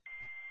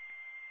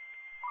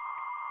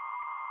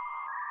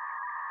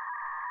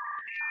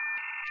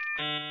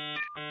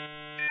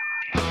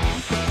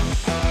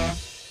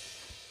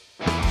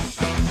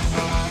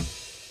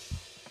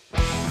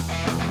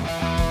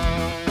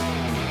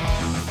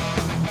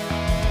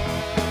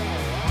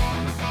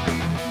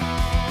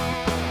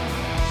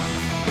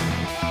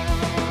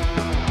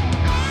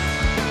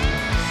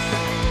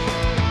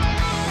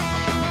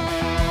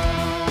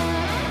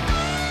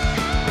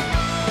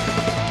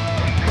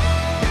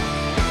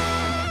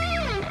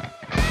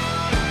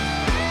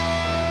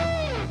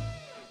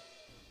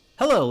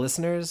Hello,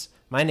 listeners.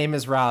 My name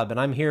is Rob, and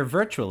I'm here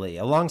virtually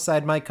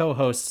alongside my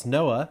co-hosts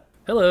Noah.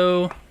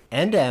 Hello.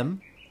 And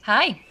Em.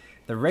 Hi.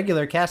 The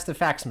regular cast of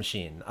Fax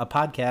Machine, a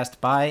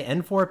podcast by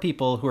and for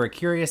people who are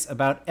curious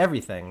about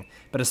everything,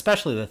 but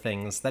especially the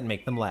things that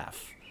make them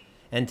laugh.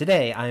 And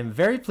today, I am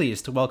very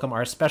pleased to welcome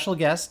our special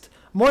guest,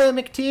 Moya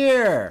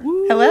McTeer.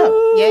 Woo.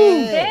 Hello.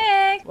 Yay!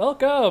 Hey.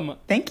 Welcome.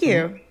 Thank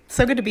you.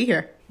 So good to be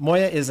here.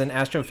 Moya is an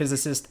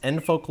astrophysicist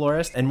and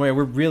folklorist, and Moya,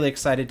 we're really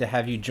excited to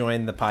have you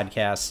join the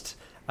podcast.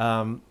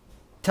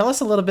 Tell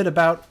us a little bit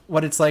about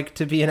what it's like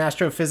to be an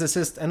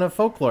astrophysicist and a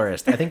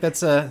folklorist. I think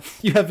that's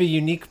you have a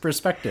unique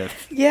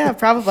perspective. Yeah,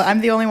 probably. I'm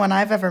the only one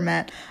I've ever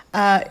met.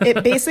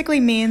 It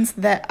basically means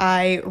that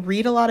I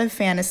read a lot of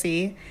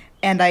fantasy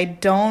and I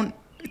don't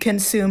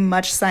consume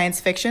much science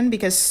fiction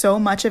because so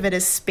much of it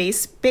is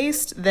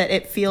space-based that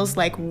it feels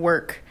like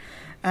work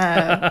when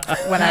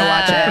I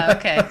watch it.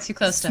 Okay, too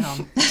close to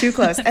home. Too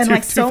close. And Too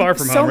like so far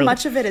from home, really.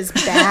 much of it is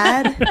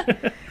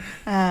bad.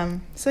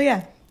 So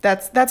yeah.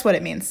 That's what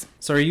it means.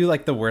 So are you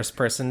like the worst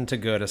person to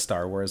go to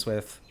Star Wars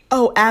with?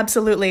 Oh,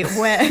 absolutely.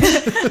 When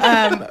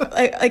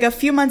like a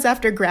few months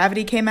after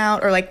Gravity came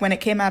out, or like when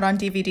it came out on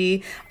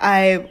DVD,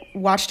 I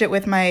watched it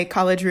with my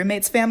college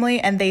roommate's family,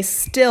 and they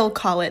still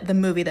call it the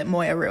movie that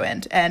Moya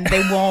ruined, and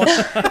they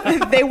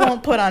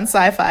won't put on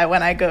sci-fi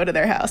when I go to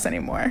their house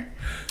anymore.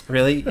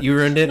 Really? You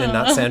ruined it and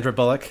not Sandra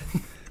Bullock?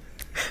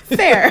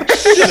 Fair.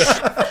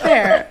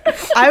 Fair.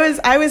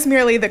 I was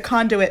merely the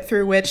conduit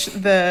through which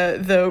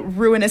the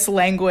ruinous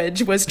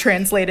language was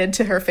translated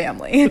to her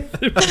family.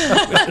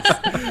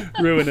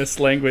 Ruinous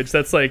language.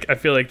 That's like, I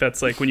feel like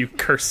that's like when you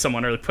curse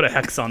someone or put a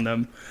hex on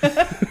them.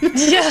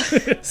 Yeah.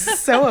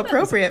 So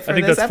appropriate for I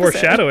think this that's episode.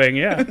 foreshadowing,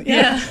 yeah.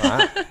 Yeah.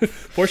 Wow.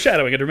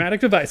 Foreshadowing, a dramatic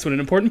device when an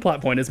important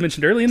plot point is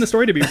mentioned early in the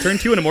story to be returned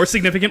to in a more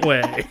significant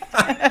way.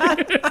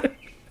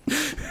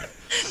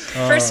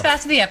 First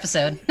fact of the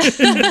episode.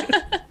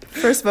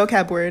 First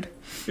vocab word.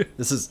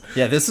 This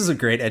is a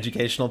great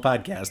educational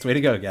podcast. Way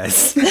to go,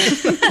 guys.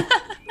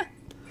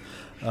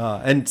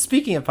 And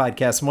speaking of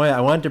podcasts, Moya,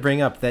 I wanted to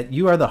bring up that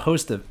you are the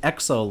host of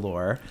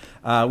Exolore,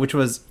 which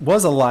was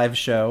a live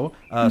show,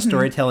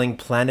 storytelling,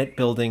 planet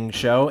building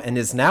show, and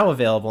is now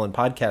available in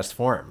podcast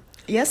form.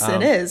 Yes,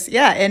 it is.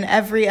 Yeah, in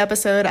every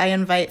episode, I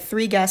invite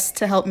 3 guests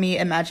to help me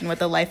imagine what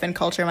the life and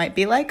culture might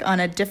be like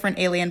on a different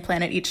alien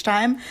planet each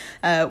time.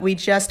 We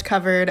just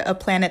covered a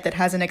planet that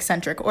has an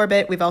eccentric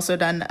orbit. We've also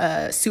done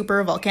a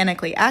super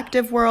volcanically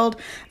active world.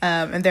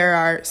 And there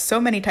are so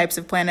many types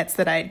of planets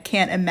that I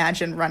can't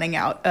imagine running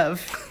out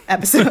of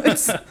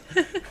episodes.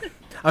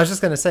 I was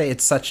just going to say,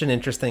 it's such an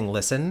interesting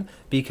listen,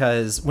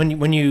 because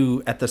when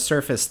you at the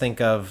surface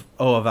think of,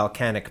 a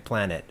volcanic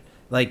planet,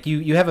 like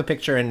you have a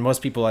picture and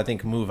most people I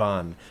think move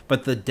on,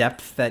 but the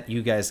depth that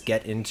you guys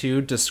get into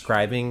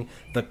describing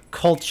the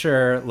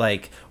culture,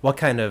 like what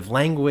kind of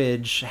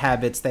language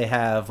habits they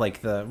have,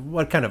 like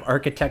what kind of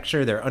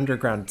architecture their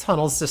underground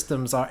tunnel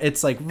systems are,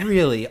 it's like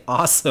really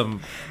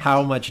awesome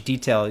how much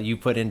detail you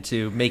put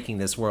into making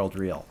this world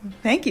real.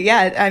 Thank you.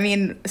 Yeah, I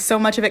mean, so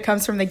much of it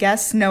comes from the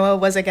guests. Noah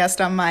was a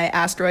guest on my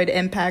Asteroid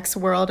Impacts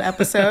World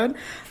episode,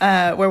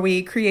 where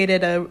we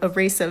created a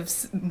race of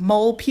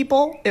mole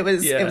people. It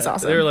was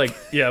awesome. They're like,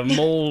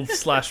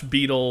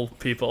 mole/beetle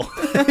people.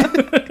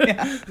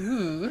 Yeah.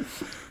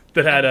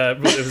 That had it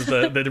was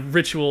the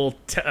ritual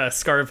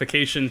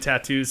scarification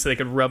tattoos so they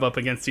could rub up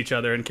against each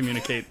other and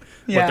communicate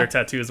what their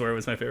tattoos were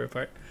was my favorite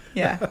part.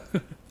 Yeah.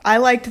 I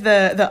liked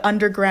the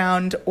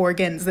underground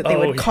organs that they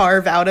would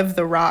carve out of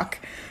the rock.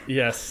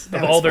 Yes. That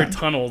of was all their fun.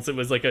 tunnels, it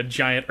was like a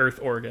giant earth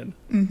organ.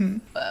 Mm-hmm.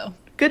 Wow.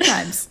 Good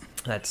times.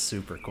 That's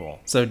super cool.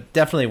 So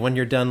definitely when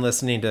you're done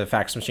listening to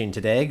Fax Machine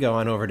today, go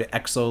on over to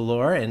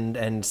Exolore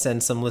and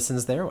send some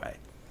listens their way.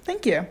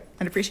 Thank you.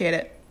 I'd appreciate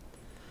it.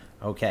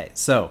 Okay,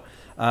 so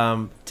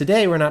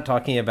today we're not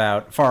talking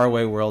about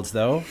faraway worlds,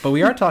 though, but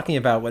we are talking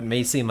about what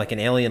may seem like an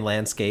alien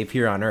landscape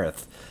here on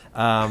Earth.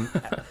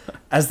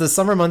 As the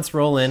summer months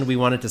roll in, we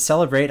wanted to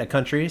celebrate a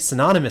country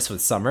synonymous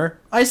with summer,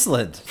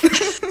 Iceland.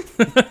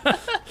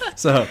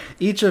 So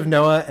each of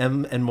Noah,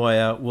 Em, and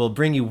Moya will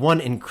bring you one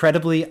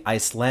incredibly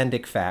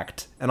Icelandic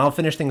fact, and I'll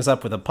finish things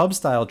up with a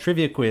pub-style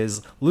trivia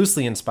quiz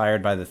loosely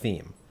inspired by the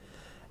theme.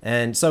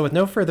 And so with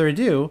no further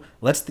ado,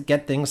 let's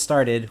get things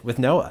started with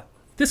Noah.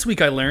 This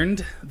week I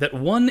learned that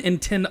 1 in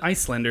 10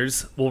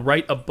 Icelanders will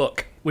write a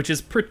book, which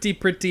is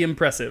pretty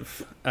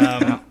impressive.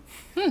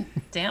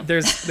 Damn.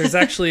 There's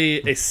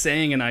actually a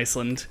saying in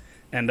Iceland,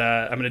 and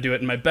I'm going to do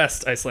it in my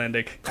best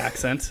Icelandic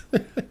accent.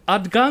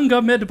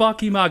 Adganga med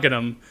baki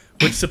maganum,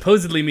 which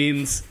supposedly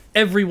means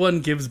everyone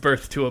gives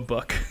birth to a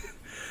book.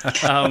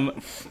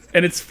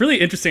 And it's really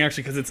interesting,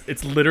 actually, because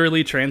it's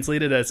literally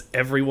translated as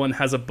everyone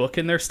has a book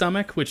in their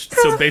stomach, which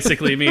so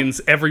basically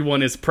means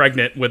everyone is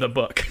pregnant with a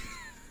book.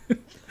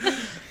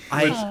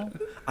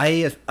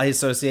 I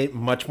associate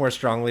much more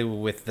strongly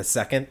with the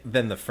second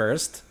than the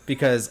first,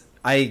 because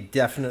I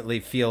definitely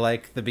feel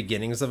like the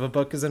beginnings of a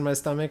book is in my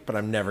stomach, but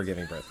I'm never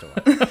giving birth to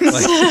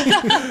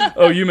one.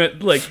 Oh, you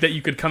meant like that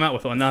you could come out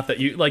with one, not that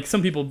you, like,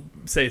 some people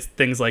say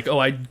things like, oh,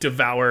 I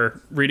devour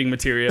reading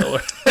material.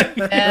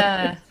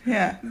 Yeah.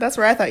 Yeah, that's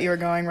where I thought you were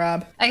going,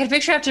 Rob. I can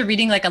picture after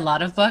reading like a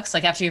lot of books,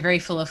 like after you're very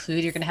full of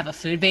food, you're going to have a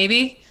food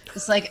baby.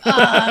 It's like,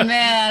 oh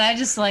man, I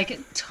just like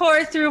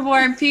tore through War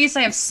and Peace.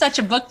 I have such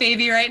a book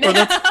baby right now.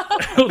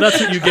 That's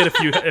what you get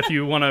if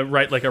you want to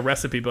write like a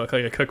recipe book,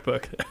 like a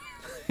cookbook.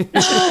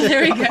 Oh,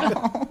 there we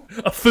go.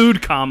 A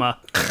food comma.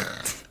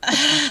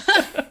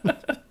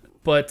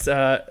 But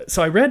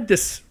so I read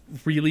this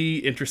really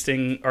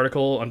interesting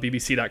article on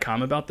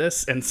BBC.com about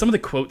this, and some of the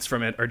quotes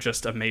from it are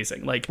just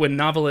amazing. Like when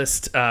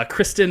novelist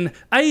Kristin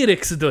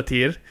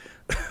Eiriksdottir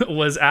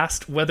was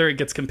asked whether it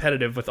gets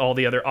competitive with all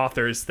the other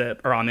authors that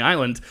are on the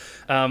island,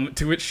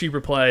 to which she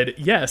replied,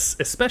 yes,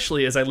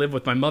 especially as I live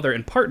with my mother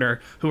and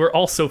partner, who are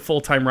also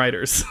full-time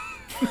writers.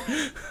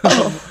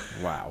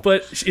 Wow.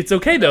 But it's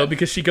okay, though,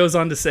 because she goes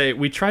on to say,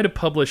 we try to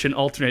publish in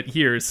alternate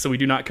years so we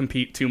do not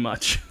compete too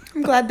much.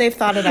 I'm glad they've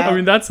thought it out. I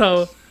mean, that's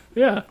how...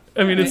 Yeah,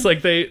 I mean, it's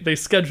like they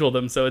schedule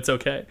them, so it's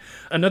okay.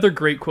 Another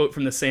great quote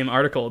from the same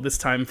article, this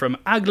time from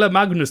Agla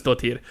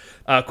Magnusdottir,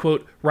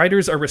 quote,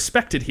 writers are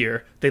respected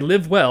here, they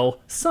live well,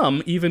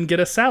 some even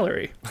get a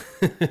salary,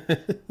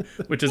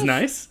 which is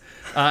nice.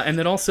 And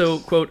then also,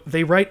 quote,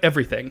 they write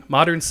everything,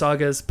 modern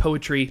sagas,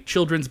 poetry,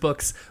 children's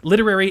books,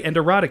 literary and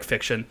erotic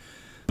fiction,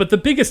 but the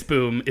biggest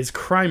boom is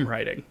crime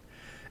writing.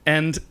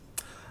 And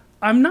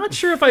I'm not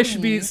sure if I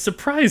should be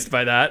surprised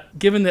by that,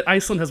 given that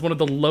Iceland has one of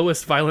the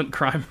lowest violent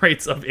crime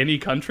rates of any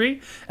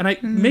country. And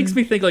it makes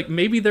me think, like,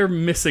 maybe they're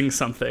missing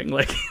something.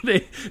 Like,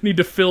 they need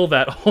to fill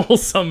that hole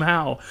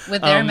somehow.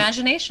 With their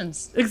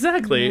imaginations.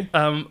 Exactly.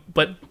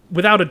 But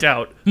without a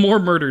doubt, more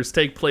murders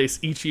take place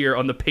each year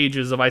on the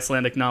pages of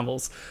Icelandic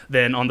novels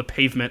than on the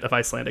pavement of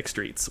Icelandic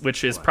streets,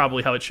 which is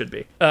probably how it should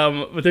be.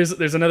 But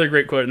there's another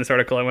great quote in this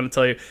article I want to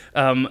tell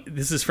you.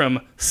 This is from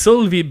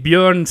Sölvi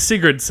Björn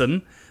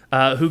Sigurdsson,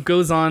 who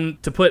goes on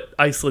to put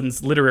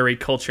Iceland's literary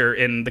culture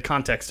in the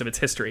context of its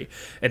history.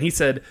 And he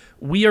said,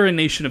 we are a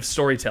nation of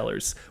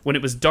storytellers. When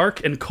it was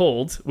dark and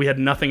cold, we had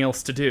nothing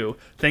else to do.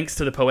 Thanks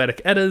to the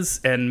poetic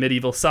Eddas and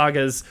medieval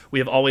sagas, we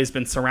have always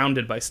been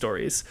surrounded by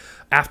stories.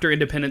 After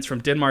independence from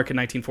Denmark in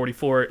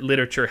 1944,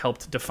 literature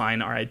helped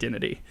define our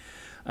identity.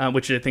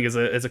 Which I think is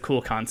a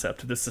cool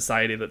concept, this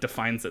society that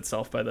defines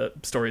itself by the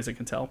stories it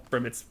can tell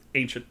from its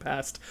ancient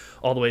past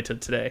all the way to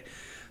today.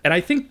 And I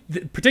think,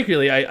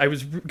 particularly, I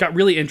got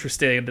really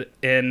interested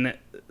in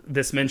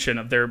this mention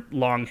of their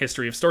long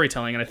history of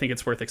storytelling, and I think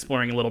it's worth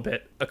exploring a little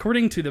bit.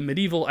 According to the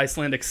medieval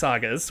Icelandic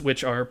sagas,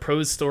 which are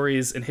prose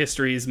stories and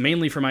histories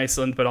mainly from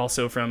Iceland, but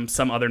also from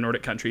some other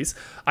Nordic countries,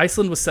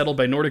 Iceland was settled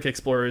by Nordic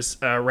explorers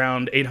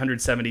around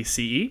 870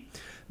 CE.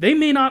 They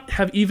may not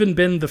have even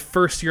been the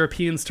first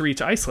Europeans to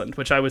reach Iceland,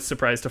 which I was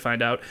surprised to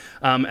find out,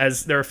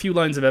 as there are a few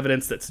lines of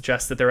evidence that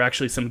suggest that there are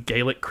actually some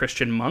Gaelic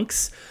Christian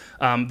monks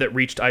that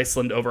reached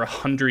Iceland over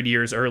 100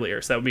 years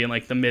earlier. So that would be in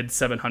like the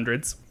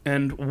mid-700s.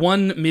 And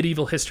one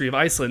medieval history of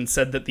Iceland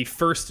said that the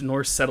first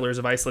Norse settlers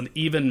of Iceland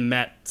even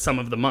met some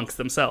of the monks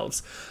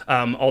themselves.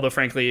 Although,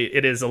 frankly,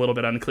 it is a little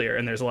bit unclear,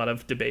 and there's a lot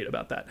of debate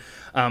about that.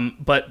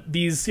 But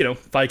these,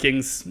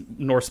 Vikings,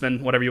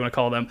 Norsemen, whatever you want to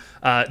call them,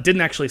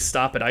 didn't actually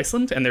stop at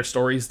Iceland, and their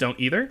stories don't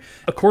either.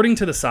 According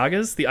to the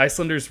sagas, the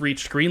Icelanders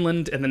reached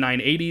Greenland in the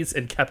 980s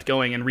and kept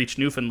going and reached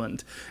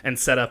Newfoundland and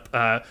set up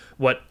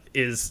what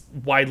is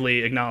widely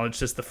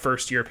acknowledged as the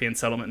first European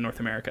settlement in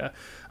North America.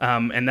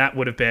 And that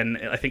would have been,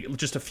 I think,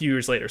 just a few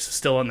years later, so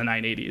still in the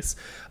 980s.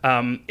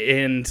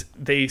 And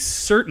they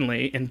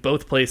certainly, in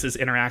both places,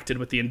 interacted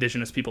with the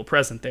indigenous people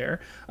present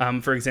there.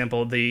 For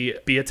example, the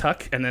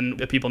Beothuk, and then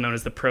the people known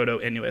as the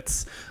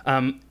Proto-Inuits.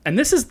 And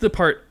this is the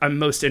part I'm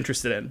most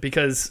interested in,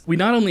 because we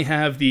not only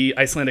have the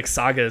Icelandic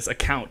sagas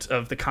account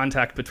of the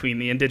contact between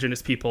the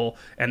indigenous people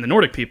and the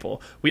Nordic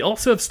people, we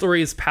also have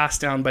stories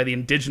passed down by the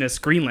indigenous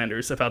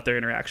Greenlanders about their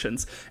interactions.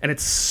 And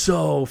it's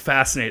so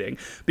fascinating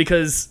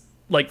because,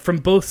 like, from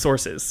both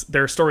sources,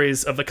 there are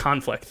stories of the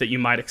conflict that you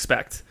might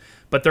expect,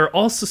 but there are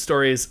also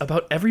stories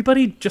about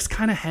everybody just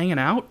kind of hanging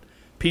out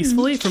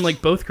peacefully from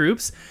like both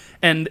groups.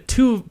 And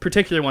two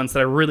particular ones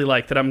that I really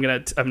like that I'm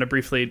gonna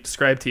briefly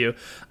describe to you.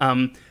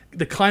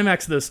 The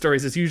climax of those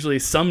stories is usually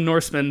some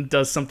Norseman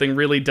does something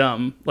really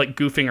dumb, like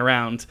goofing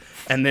around,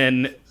 and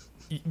then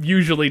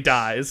usually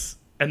dies.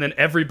 And then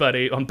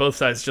everybody on both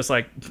sides is just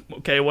like,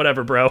 okay,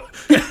 whatever, bro.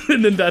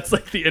 And then that's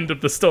like the end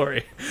of the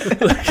story.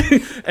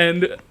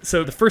 And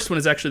so the first one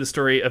is actually the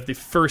story of the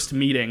first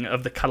meeting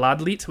of the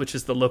Kaladlit, which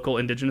is the local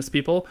indigenous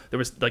people that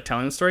was like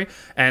telling the story,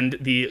 and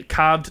the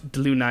Kavd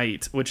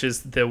Dlunait, which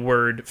is the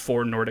word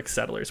for Nordic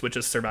settlers, which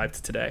has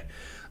survived today.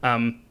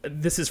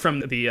 This is from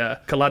the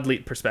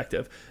Kaladlit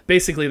perspective.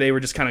 Basically, they were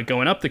just kind of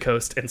going up the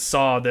coast and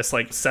saw this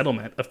like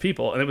settlement of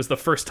people, and it was the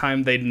first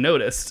time they'd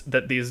noticed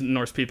that these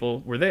Norse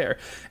people were there.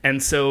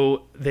 And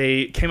so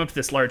they came up to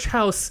this large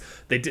house.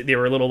 They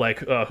were a little like,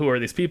 who are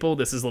these people?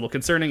 This is a little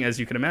concerning, as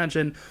you can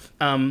imagine.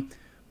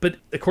 But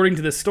according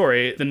to this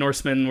story, the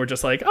Norsemen were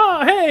just like,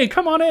 oh, hey,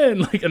 come on in.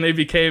 Like, and they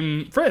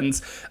became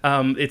friends.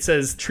 It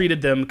says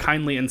treated them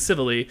kindly and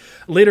civilly.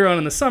 Later on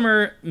in the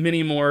summer,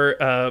 many more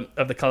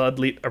of the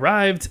Kaladlit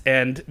arrived,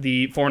 and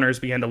the foreigners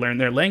began to learn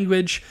their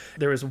language.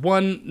 There was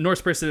one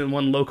Norse person and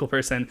one local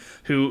person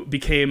who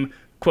became,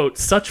 quote,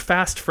 such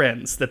fast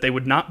friends that they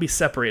would not be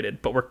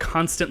separated, but were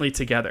constantly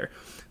together.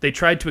 They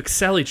tried to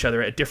excel each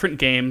other at different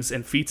games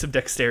and feats of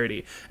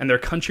dexterity, and their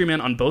countrymen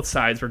on both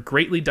sides were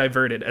greatly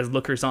diverted as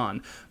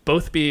lookers-on.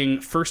 Both being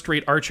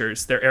first-rate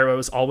archers, their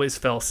arrows always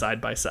fell side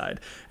by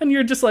side. And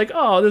you're just like,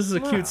 oh, this is a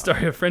cute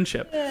story of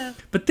friendship. Yeah.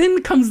 But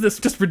then comes this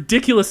just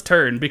ridiculous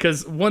turn,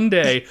 because one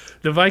day,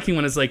 the Viking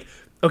one is like,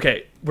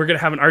 okay, we're going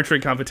to have an archery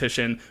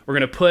competition. We're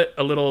going to put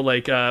a little,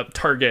 like,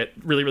 target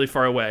really, really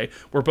far away.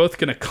 We're both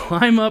going to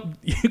climb up,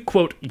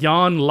 quote,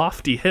 yon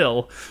lofty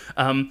hill,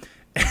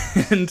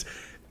 and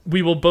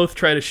we will both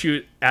try to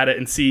shoot at it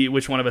and see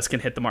which one of us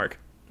can hit the mark.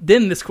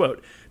 Then this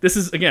quote. This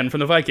is, again, from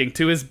the Viking,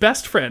 to his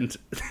best friend,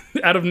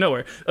 out of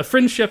nowhere. A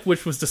friendship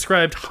which was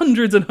described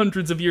hundreds and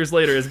hundreds of years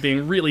later as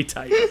being really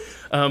tight.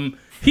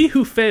 He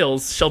who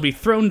fails shall be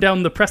thrown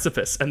down the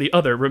precipice, and the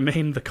other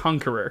remain the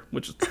conqueror,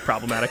 which is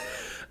problematic.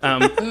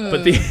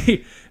 But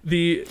the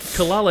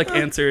Kalalik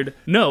answered,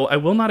 no, I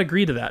will not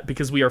agree to that,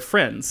 because we are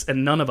friends,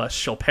 and none of us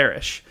shall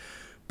perish.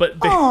 But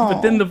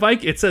then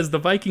it says the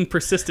Viking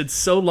persisted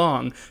so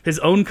long, his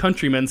own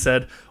countrymen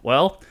said,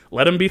 well,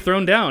 let him be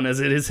thrown down,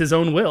 as it is his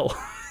own will.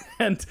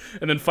 And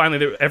then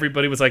finally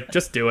everybody was like,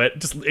 just do it,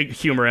 just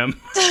humor him.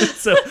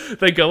 So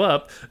they go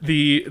up.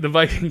 The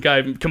Viking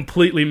guy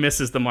completely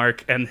misses the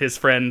mark, and his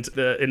friend,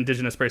 the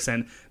indigenous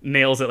person,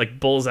 nails it like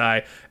bullseye.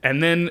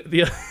 And then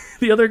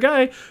the other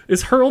guy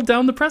is hurled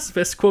down the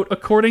precipice, quote,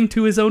 according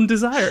to his own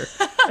desire.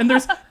 And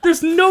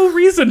there's no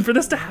reason for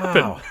this to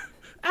happen. Wow.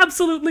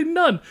 Absolutely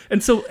none.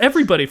 And so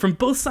everybody from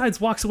both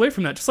sides walks away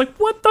from that just like,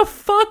 what the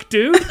fuck,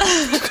 dude?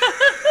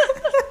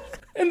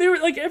 And they were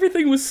like,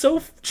 everything was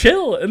so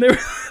chill, and they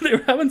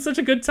were having such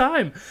a good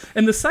time.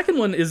 And the second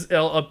one is,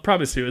 I'll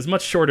promise you, is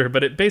much shorter,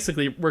 but it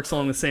basically works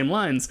along the same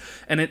lines.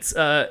 And it's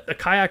a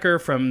kayaker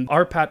from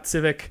Arpat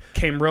Civic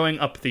came rowing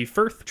up the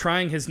Firth,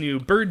 trying his new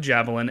bird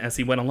javelin as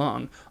he went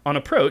along. On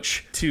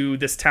approach to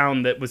this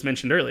town that was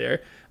mentioned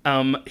earlier,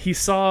 he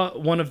saw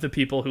one of the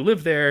people who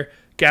lived there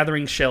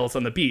gathering shells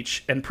on the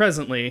beach, and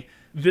presently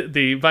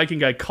the Viking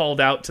guy called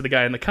out to the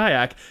guy in the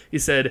kayak. He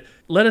said,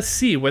 let us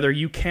see whether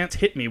you can't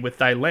hit me with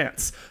thy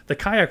lance. The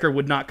kayaker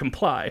would not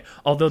comply,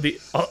 although the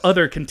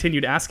other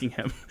continued asking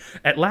him.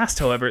 At last,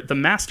 however, the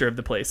master of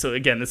the place, so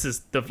again, this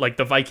is the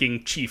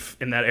Viking chief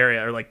in that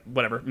area, or like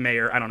whatever,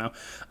 mayor, I don't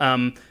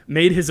know,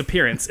 made his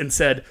appearance and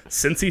said,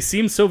 since he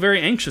seems so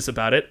very anxious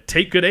about it,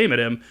 take good aim at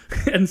him.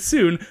 And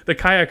soon the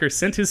kayaker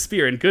sent his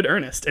spear in good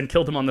earnest and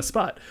killed him on the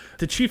spot.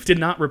 The chief did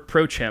not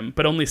reproach him,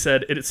 but only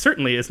said, it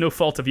certainly is no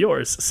fault of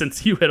yours,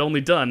 since you had only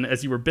done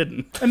as you were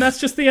bidden. And that's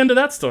just the end of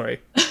that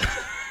story.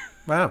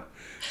 Wow.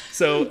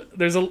 So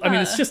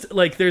it's just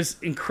like there's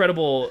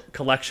incredible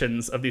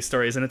collections of these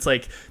stories, and it's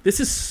like, this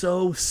is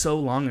so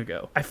long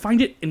ago. I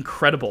find it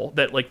incredible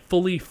that like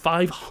fully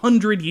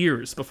 500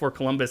 years before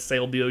Columbus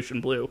sailed the ocean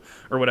blue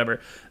or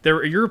whatever, there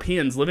were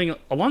Europeans living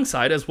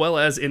alongside as well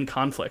as in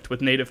conflict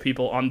with native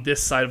people on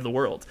this side of the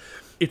world.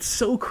 It's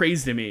so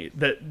crazy to me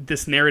that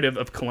this narrative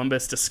of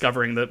Columbus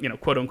discovering the,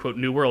 quote unquote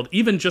new world,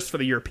 even just for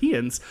the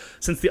Europeans,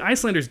 since the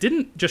Icelanders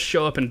didn't just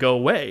show up and go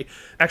away.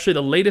 Actually,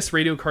 the latest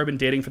radiocarbon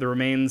dating for the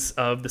remains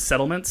of the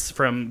settlements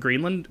from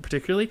Greenland,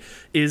 particularly,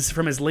 is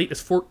from as late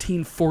as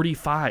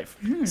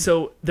 1445.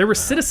 So there were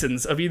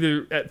citizens of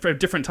either at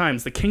different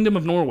times, the Kingdom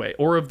of Norway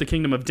or of the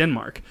Kingdom of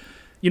Denmark.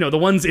 The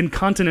ones in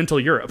continental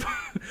Europe.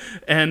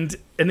 and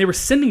they were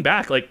sending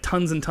back like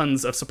tons and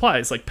tons of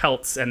supplies, like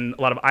pelts and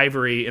a lot of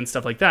ivory and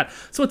stuff like that.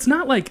 So it's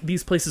not like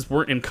these places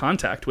weren't in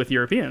contact with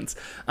Europeans.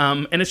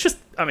 And it's just,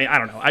 I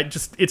don't know.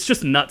 It's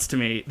just nuts to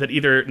me that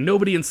either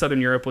nobody in Southern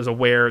Europe was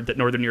aware that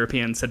Northern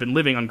Europeans had been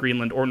living on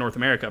Greenland or North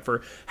America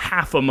for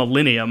half a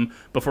millennium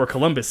before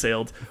Columbus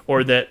sailed,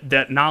 or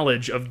that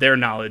knowledge of their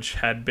knowledge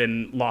had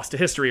been lost to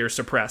history or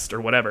suppressed or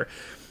whatever.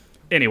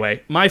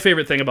 Anyway, my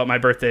favorite thing about my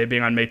birthday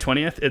being on May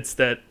 20th, it's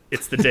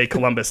the day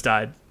Columbus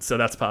died, so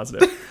that's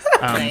positive.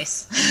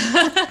 Nice.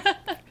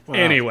 Wow.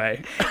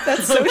 Anyway.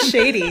 That's so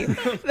shady.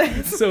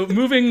 So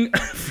moving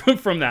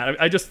from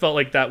that, I just felt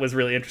like that was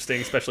really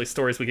interesting, especially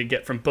stories we could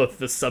get from both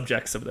the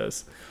subjects of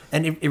those.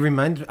 And it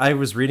reminded, I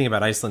was reading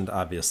about Iceland,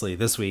 obviously,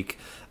 this week,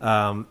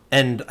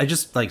 and I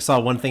just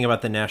saw one thing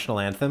about the national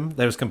anthem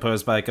that was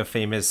composed by a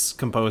famous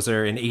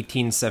composer in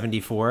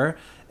 1874.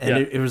 And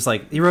it was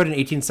he wrote in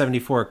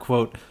 1874,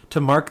 quote,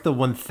 to mark the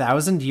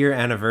 1,000-year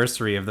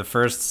anniversary of the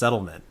first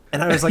settlement.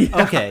 And I was like,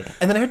 okay.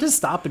 And then I had to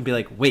stop and be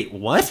like, wait,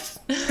 what?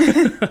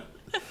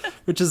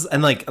 which is,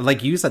 and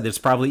like you said, there's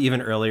probably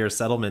even earlier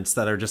settlements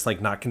that are just like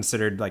not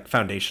considered like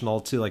foundational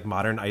to like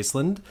modern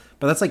Iceland.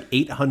 But that's like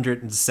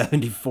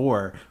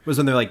 874 was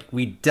when they're like,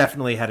 we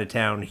definitely had a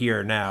town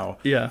here now.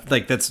 Yeah.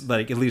 Like that's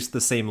like at least the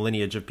same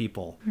lineage of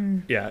people.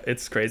 Yeah,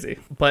 it's crazy.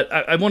 But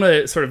I want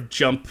to sort of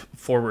jump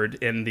forward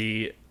in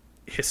the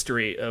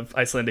history of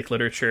Icelandic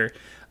literature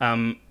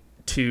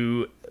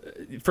to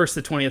first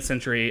the 20th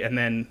century and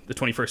then the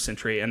 21st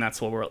century, and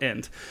that's where we'll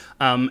end.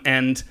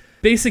 And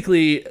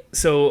basically,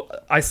 so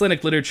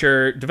Icelandic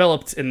literature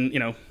developed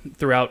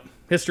throughout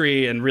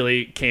history and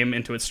really came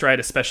into its stride,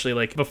 especially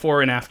like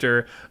before and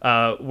after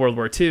World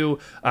War II,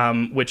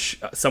 which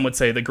some would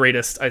say the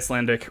greatest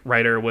Icelandic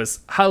writer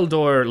was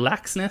Halldór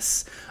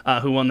Laxness,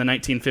 who won the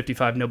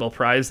 1955 Nobel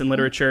Prize in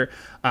Literature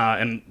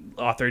and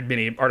authored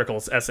many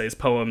articles, essays,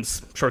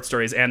 poems, short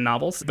stories, and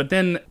novels. But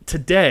then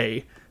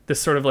today,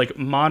 this sort of like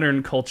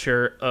modern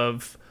culture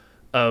of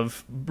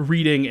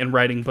reading and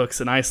writing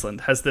books in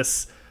Iceland has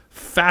this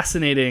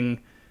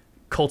fascinating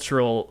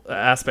cultural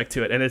aspect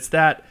to it, and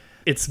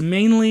it's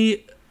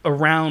mainly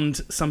around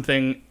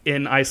something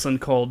in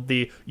Iceland called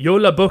the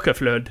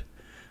Jólabókaflóð,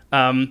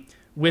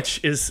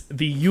 which is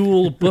the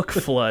Yule book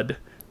flood,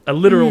 a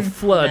literal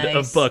flood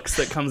of books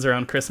that comes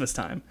around Christmas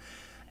time.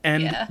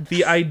 And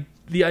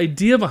the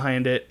idea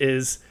behind it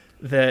is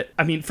that,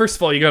 I mean, first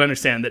of all, you got to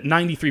understand that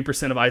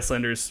 93% of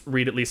Icelanders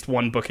read at least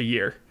one book a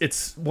year.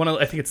 It's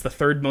I think it's the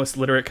third most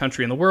literate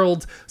country in the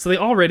world, so they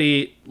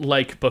already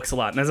like books a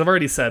lot. And as I've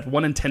already said,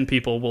 1 in 10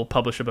 people will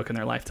publish a book in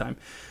their lifetime.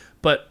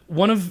 But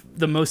one of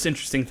the most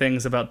interesting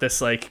things about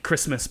this like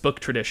Christmas book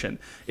tradition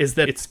is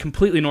that it's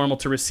completely normal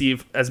to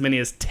receive as many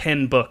as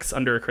 10 books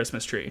under a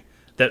Christmas tree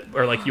that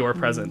are like your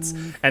presents,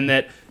 and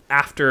that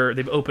after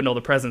they've opened all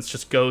the presents,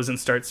 just goes and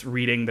starts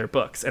reading their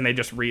books, and they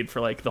just read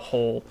for like the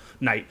whole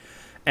night.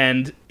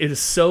 And it is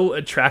so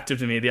attractive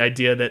to me, the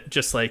idea that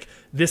just like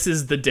this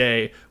is the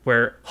day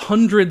where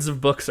hundreds of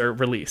books are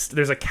released.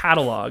 There's a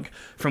catalog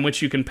from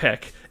which you can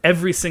pick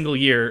every single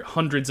year,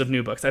 hundreds of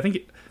new books. I think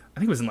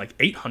it was in like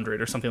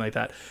 800 or something like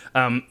that.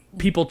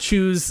 People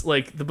choose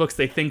like the books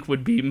they think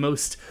would be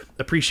most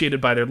appreciated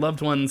by their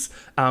loved ones.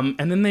 And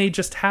then they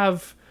just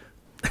have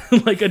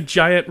like a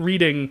giant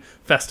reading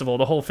festival,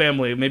 the whole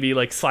family, maybe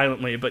like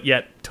silently, but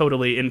yet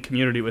totally in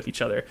community with each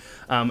other.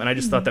 And I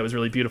just thought that was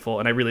really beautiful.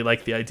 And I really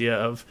like the idea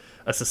of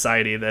a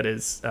society that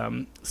is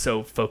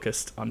so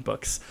focused on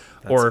books.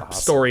 That's or awesome.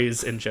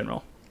 Stories in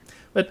general.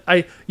 But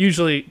I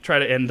usually try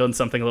to end on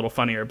something a little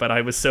funnier, but I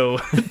was so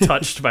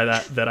touched by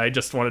that I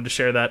just wanted to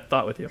share that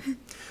thought with you.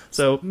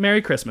 So,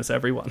 Merry Christmas,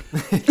 everyone.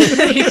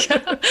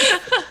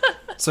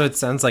 So it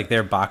sounds like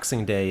their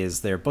Boxing Day is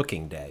their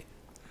booking day.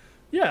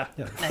 Yeah.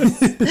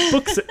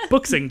 Nice.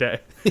 Boxing Day.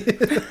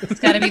 It's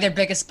got to be their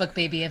biggest book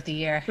baby of the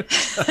year,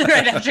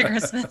 right after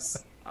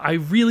Christmas. I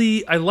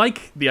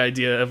like the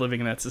idea of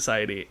living in that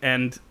society,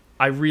 and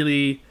I'm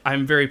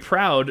very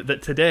proud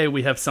that today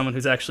we have someone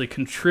who's actually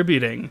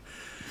contributing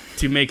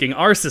to making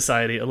our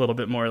society a little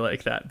bit more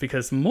like that,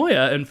 because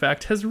Moya, in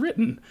fact, has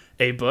written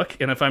a book,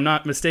 and if I'm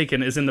not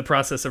mistaken, is in the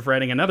process of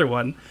writing another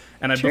one.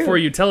 And before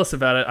you tell us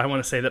about it, I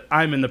want to say that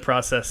I'm in the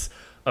process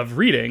of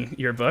reading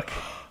your book,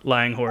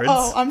 Lying Hordes.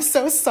 Oh, I'm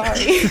so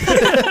sorry.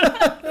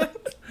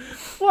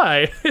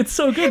 Why? It's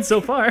so good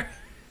so far.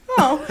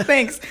 Oh,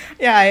 thanks.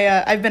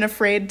 Yeah, I've been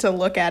afraid to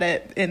look at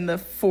it in the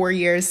 4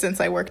 years since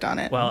I worked on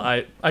it.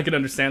 Well, I can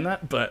understand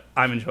that, but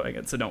I'm enjoying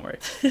it, so don't worry.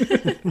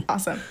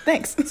 Awesome.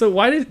 Thanks. So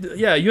I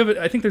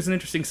think there's an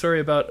interesting story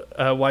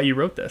about why you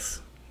wrote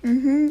this.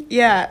 Mm-hmm.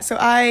 Yeah, so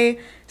I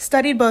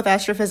studied both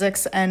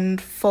astrophysics and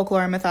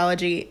folklore and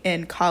mythology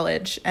in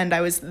college, and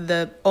I was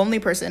the only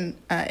person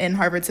in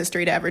Harvard's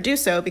history to ever do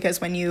so, because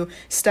when you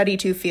study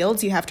two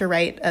fields, you have to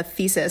write a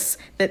thesis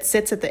that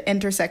sits at the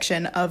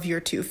intersection of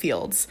your two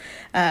fields.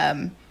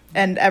 And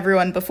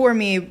everyone before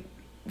me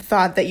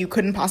thought that you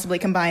couldn't possibly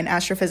combine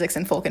astrophysics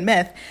and folk and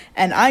myth,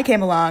 and I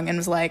came along and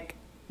was like,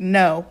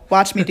 no,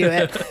 watch me do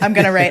it. I'm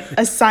going to write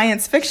a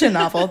science fiction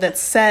novel that's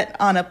set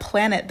on a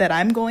planet that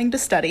I'm going to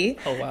study.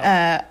 Oh,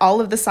 wow.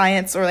 All of the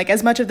science, or like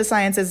as much of the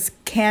science as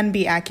can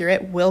be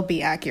accurate, will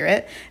be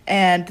accurate.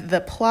 And the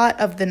plot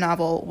of the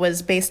novel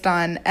was based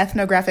on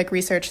ethnographic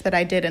research that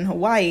I did in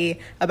Hawaii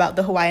about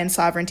the Hawaiian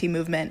sovereignty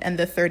movement and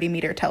the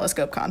 30-meter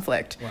telescope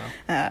conflict.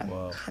 Wow.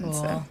 Whoa. And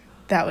so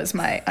that was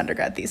my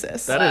undergrad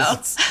thesis. That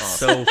is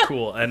so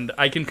cool, and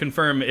I can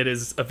confirm it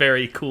is a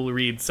very cool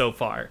read so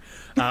far.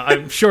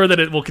 I'm sure that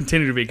it will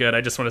continue to be good.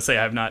 I just want to say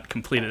I have not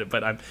completed it,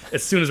 but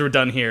as soon as we're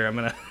done here, I'm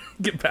going to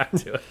get back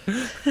to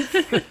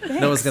it.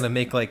 Noah's going to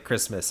make like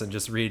Christmas and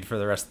just read for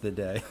the rest of the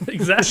day.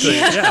 Exactly,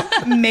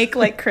 yeah. Make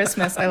like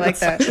Christmas. I like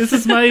that. This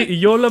is my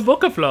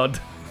Jólabókaflóð.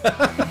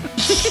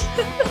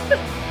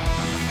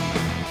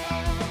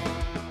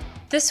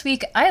 This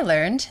week I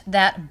learned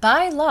that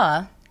by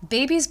law,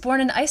 babies born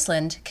in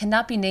Iceland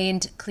cannot be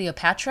named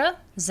Cleopatra,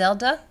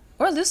 Zelda,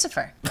 or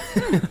Lucifer.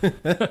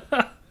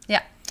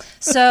 Yeah.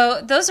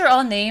 So those are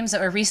all names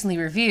that were recently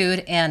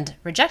reviewed and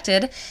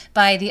rejected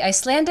by the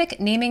Icelandic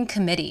Naming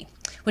Committee,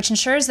 which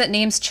ensures that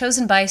names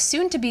chosen by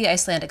soon-to-be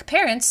Icelandic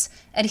parents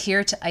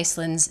adhere to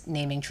Iceland's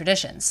naming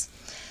traditions.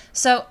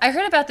 So I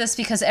heard about this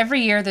because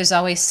every year there's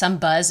always some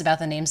buzz about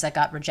the names that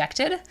got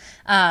rejected.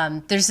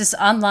 There's this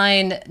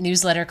online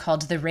newsletter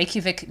called the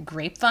Reykjavik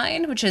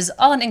Grapevine, which is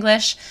all in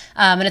English,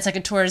 and it's like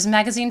a tourism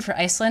magazine for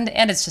Iceland,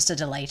 and it's just a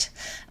delight.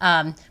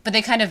 But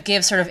they kind of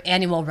give sort of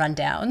annual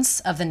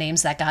rundowns of the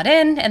names that got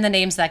in and the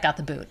names that got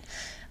the boot.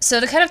 So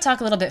to kind of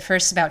talk a little bit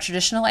first about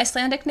traditional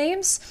Icelandic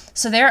names,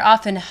 so they're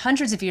often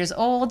hundreds of years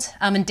old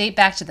and date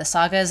back to the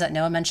sagas that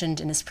Noah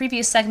mentioned in his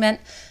previous segment.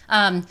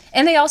 And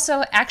they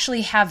also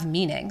actually have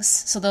meanings.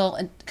 So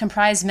they'll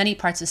comprise many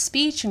parts of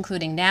speech,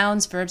 including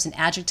nouns, verbs, and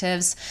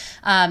adjectives,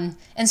 and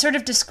sort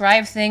of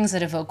describe things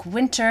that evoke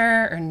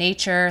winter or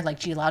nature, like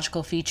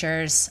geological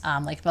features,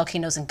 like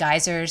volcanoes and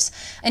geysers,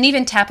 and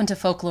even tap into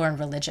folklore and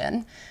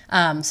religion.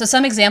 So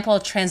some example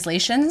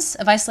translations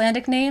of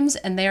Icelandic names,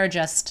 and they are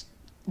just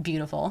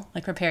beautiful.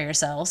 Like, prepare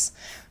yourselves.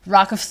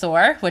 Rock of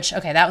Thor, which,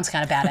 okay, that one's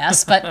kind of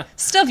badass, but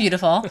still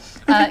beautiful.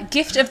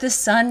 Gift of the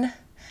Sun,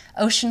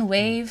 Ocean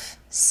Wave,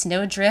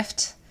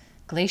 Snowdrift,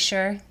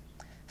 Glacier,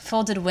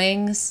 Folded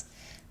Wings,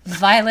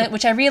 Violet,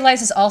 which I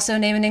realize is also a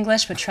name in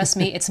English, but trust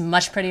me, it's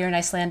much prettier in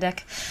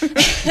Icelandic.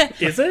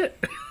 Is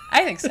it?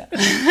 I think so.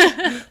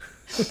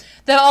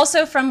 Though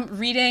also from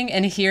reading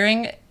and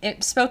hearing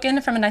it spoken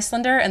from an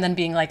Icelander and then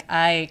being like,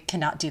 I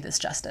cannot do this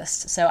justice.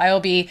 So I will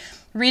be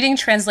reading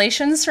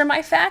translations for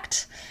my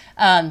fact,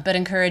 but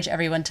encourage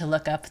everyone to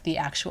look up the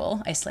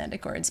actual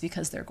Icelandic words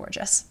because they're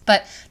gorgeous.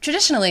 But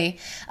traditionally,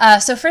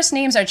 so first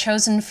names are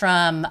chosen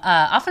from,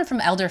 often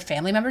from elder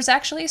family members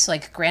actually, so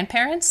like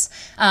grandparents,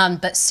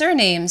 but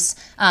surnames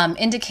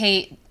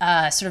indicate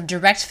sort of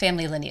direct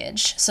family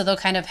lineage. So they'll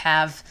kind of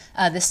have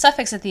this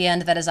suffix at the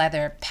end that is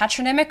either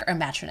patronymic or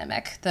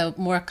matronymic, though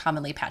more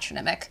commonly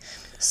patronymic.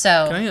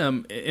 So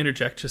can I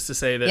interject just to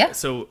say that? Yeah.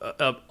 So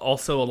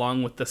also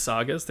along with the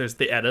sagas, there's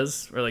the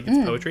Eddas, or like it's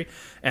poetry,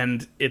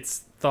 and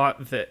it's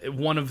thought that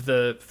one of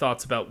the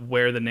thoughts about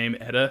where the name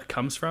Edda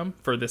comes from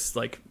for this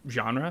like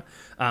genre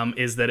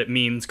is that it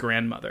means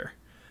grandmother,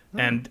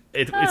 and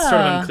it's sort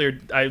of unclear.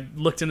 I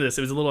looked into this;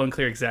 it was a little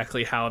unclear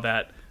exactly how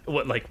that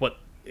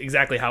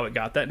exactly how it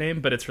got that name,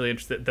 but it's really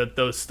interesting that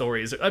those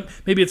stories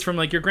maybe it's from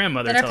like your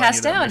grandmother that are telling passed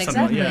you them, down, or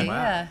something. exactly.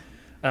 Yeah.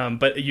 Yeah.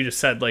 But you just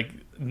said like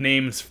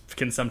names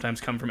can sometimes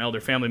come from elder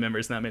family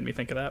members, and that made me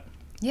think of that.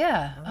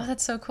 Yeah. Oh,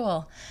 that's so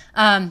cool.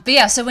 But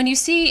yeah, so when you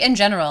see in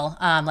general,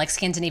 like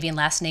Scandinavian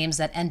last names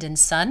that end in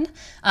son,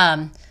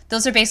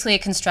 those are basically a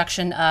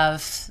construction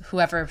of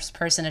whoever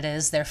person it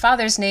is, their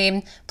father's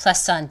name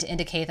plus son to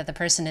indicate that the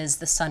person is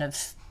the son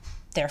of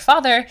their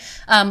father,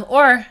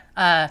 or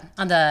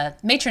on the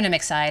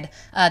matronymic side,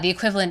 the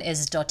equivalent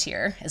is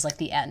dottir, is like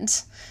the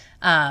end.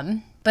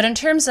 But in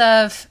terms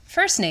of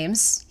first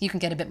names, you can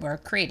get a bit more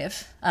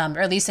creative, or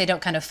at least they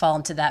don't kind of fall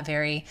into that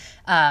very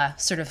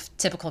sort of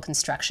typical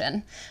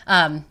construction.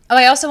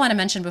 I also want to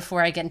mention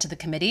before I get into the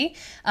committee,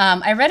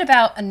 I read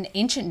about an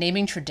ancient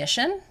naming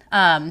tradition,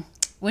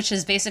 which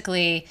is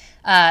basically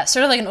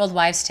sort of like an old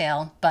wives'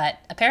 tale, but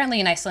apparently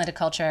in Icelandic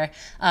culture,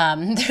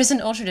 there's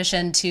an old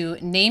tradition to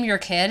name your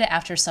kid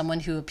after someone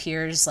who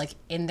appears like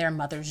in their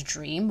mother's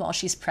dream while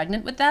she's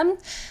pregnant with them.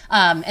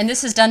 And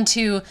this is done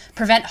to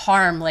prevent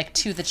harm like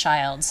to the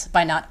child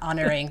by not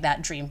honoring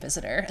that dream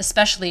visitor,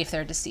 especially if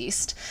they're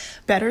deceased.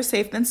 Better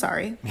safe than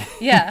sorry.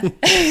 Yeah,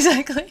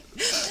 exactly.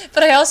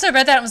 But I also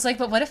read that and was like,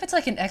 but what if it's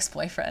like an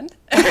ex-boyfriend?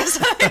 Or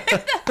something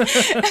like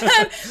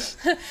that.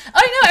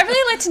 Oh, no, I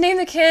really like to name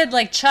the kid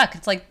like Chuck.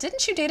 It's like,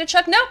 didn't you date a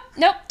Chuck?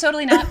 Nope,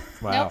 totally not.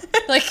 Wow. Nope.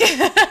 Like,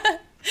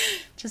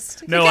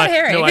 just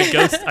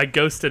I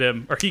ghosted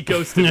him, or he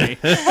ghosted me.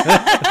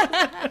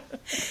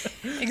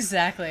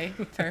 Exactly.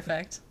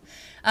 Perfect.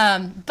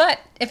 But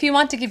if you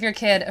want to give your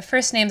kid a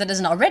first name that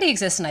doesn't already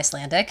exist in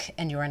Icelandic,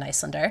 and you're an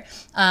Icelander,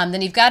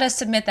 then you've got to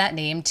submit that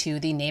name to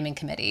the naming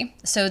committee.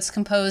 So it's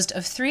composed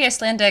of 3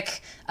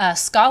 Icelandic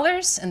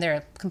scholars, and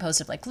they're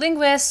composed of like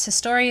linguists,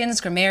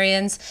 historians,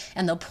 grammarians,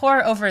 and they'll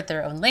pore over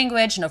their own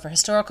language and over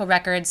historical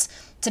records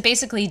to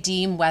basically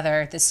deem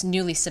whether this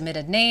newly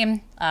submitted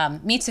name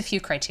meets a few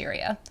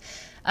criteria.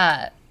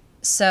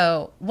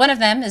 So one of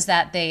them is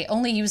that they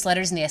only use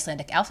letters in the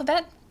Icelandic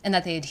alphabet, and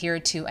that they adhere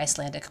to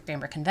Icelandic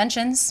grammar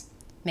conventions.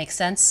 Makes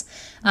sense.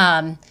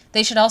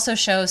 They should also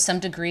show some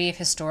degree of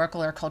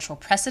historical or cultural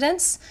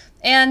precedence,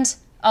 and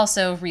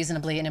also,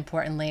 reasonably and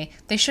importantly,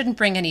 they shouldn't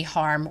bring any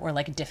harm or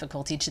like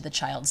difficulty to the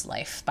child's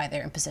life by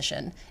their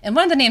imposition. And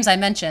one of the names I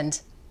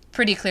mentioned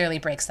pretty clearly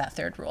breaks that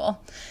third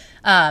rule.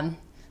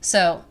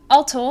 So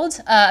all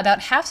told,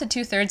 about half to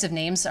 2/3 of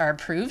names are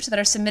approved that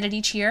are submitted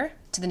each year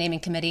to the naming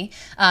committee,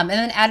 and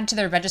then added to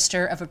their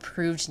register of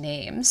approved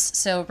names.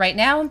 So right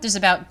now, there's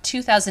about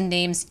 2,000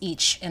 names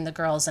each in the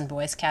girls and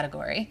boys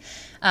category.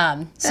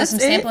 So some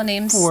sample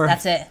names,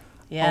 that's it.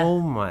 Yeah. Oh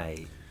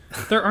my.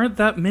 There aren't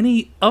that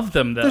many of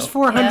them, though. There's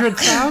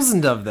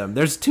 400,000 of them.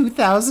 There's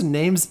 2,000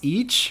 names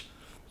each?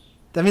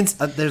 That means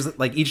there's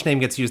like each name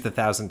gets used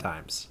 1,000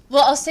 times.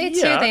 Well, I'll say too,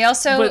 Yeah, they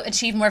also but-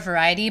 achieve more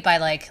variety by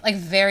like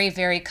very,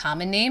 very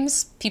common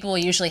names. People will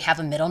usually have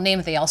a middle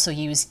name they also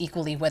use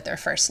equally with their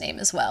first name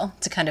as well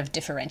to kind of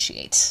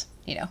differentiate,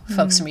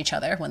 folks from each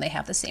other when they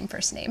have the same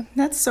first name.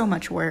 That's so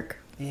much work.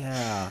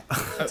 Yeah.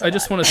 I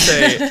just want to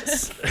say,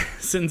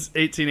 since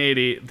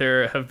 1880,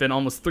 there have been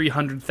almost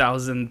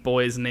 300,000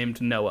 boys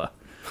named Noah.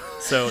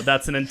 So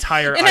that's an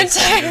entire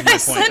Iceland,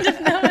 is my point. Of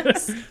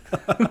Noahs.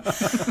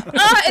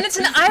 And it's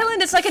an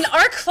island. It's like an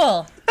ark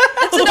full.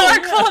 It's an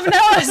ark full of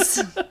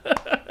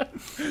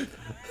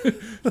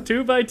Noahs.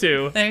 2 by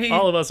 2.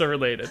 All of us are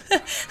related.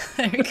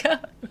 There you go.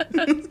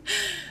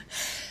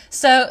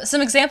 So,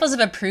 some examples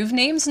of approved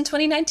names in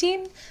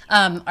 2019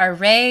 are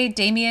Ray,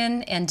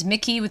 Damien, and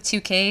Mickey with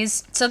 2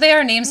 Ks. So they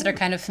are names that are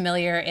kind of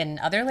familiar in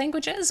other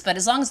languages, but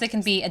as long as they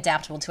can be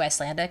adaptable to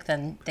Icelandic,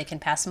 then they can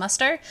pass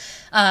muster.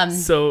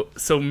 So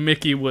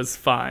Mickey was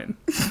fine.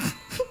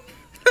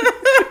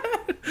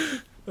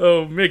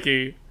 Oh,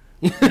 Mickey,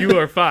 you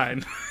are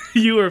fine.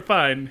 You are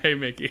fine. Hey,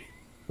 Mickey.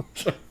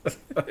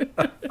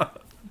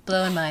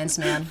 Blowing minds,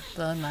 man.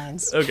 Blowing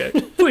minds. Okay,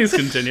 please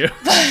continue.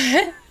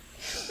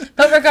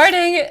 But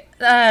regarding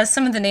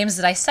some of the names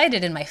that I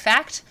cited in my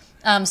fact,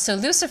 so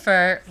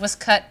Lucifer was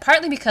cut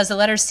partly because the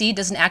letter C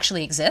doesn't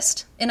actually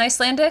exist in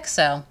Icelandic,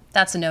 so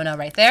that's a no-no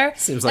right there.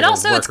 Seems like and a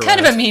also, it's kind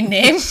of a mean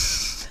name.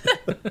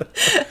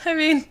 I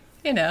mean,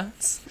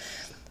 it's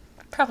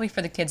probably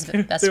for the kid's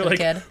best for the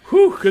kid.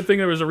 Whew, good thing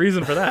there was a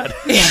reason for that.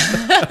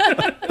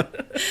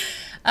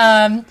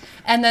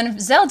 And then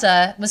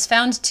Zelda was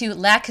found to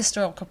lack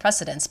historical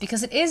precedence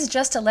because it is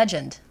just a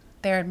legend.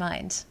 Bear in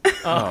mind.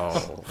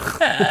 Oh.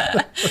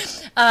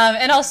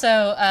 And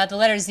also, the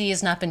letter Z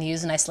has not been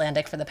used in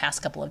Icelandic for the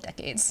past couple of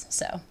decades.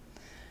 So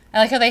I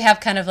like how they have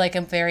kind of like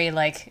a very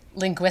like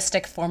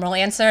linguistic formal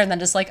answer and then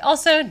just like,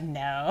 also,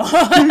 no.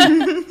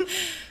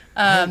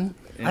 I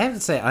have to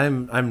say,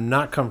 I'm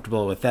not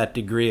comfortable with that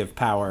degree of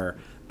power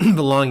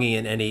belonging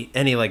in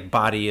any like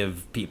body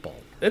of people.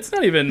 It's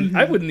not even,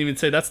 I wouldn't even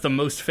say that's the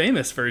most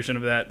famous version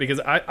of that,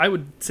 because I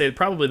would say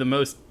probably the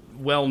most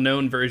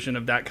well-known version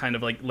of that kind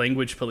of like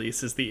language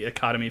police is the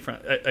Académie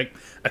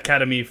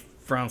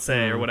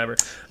Française or whatever.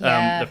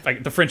 Yeah.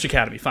 The French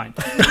Academy, fine.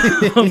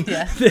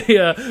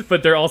 Yeah.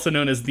 But they're also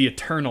known as the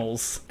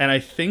Eternals, and I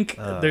think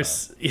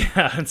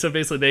and so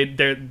basically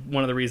they're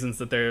one of the reasons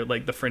that they're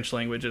like the French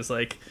language is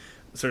like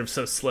sort of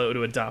so slow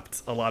to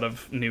adopt a lot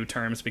of new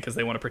terms because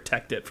they want to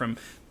protect it from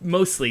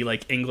mostly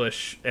like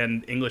English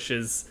and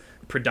English's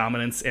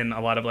predominance in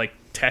a lot of like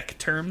tech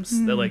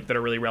terms that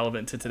are really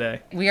relevant to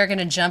today. We are going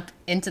to jump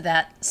into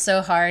that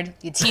so hard.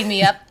 You teed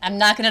me up. I'm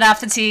knocking it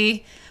off the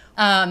tee.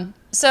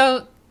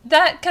 So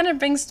that kind of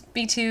brings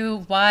me to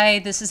why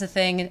this is a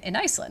thing in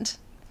Iceland.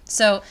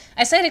 So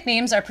Icelandic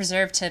names are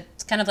preserved to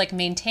kind of like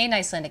maintain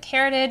Icelandic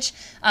heritage,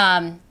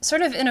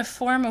 sort of in a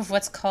form of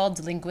what's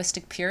called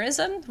linguistic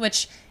purism,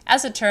 which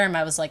as a term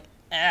I was like,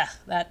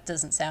 that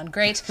doesn't sound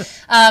great.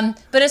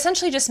 But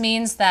essentially just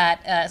means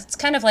that it's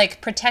kind of like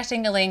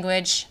protecting a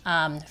language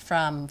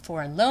from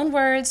foreign loan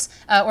words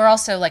or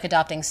also like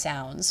adopting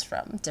sounds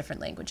from different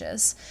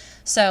languages.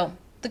 So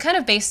the kind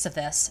of basis of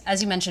this,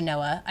 as you mentioned,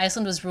 Noah,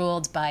 Iceland was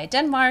ruled by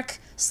Denmark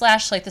 /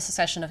 like the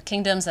succession of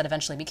kingdoms that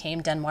eventually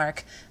became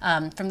Denmark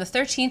from the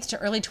 13th to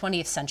early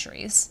 20th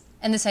centuries.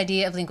 And this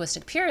idea of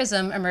linguistic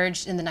purism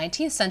emerged in the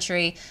 19th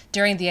century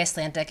during the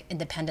Icelandic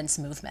independence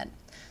movement.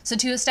 So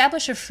to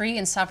establish a free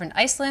and sovereign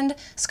Iceland,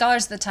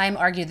 scholars at the time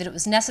argued that it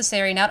was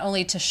necessary not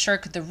only to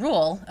shirk the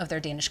rule of their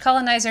Danish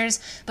colonizers,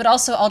 but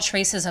also all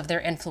traces of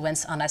their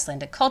influence on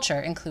Icelandic culture,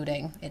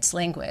 including its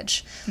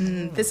language.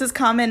 This is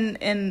common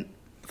in,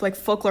 like,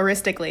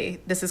 folkloristically,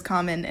 this is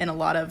common in a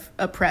lot of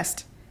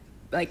oppressed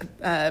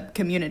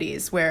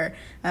communities where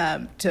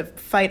to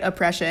fight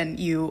oppression,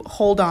 you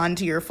hold on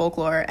to your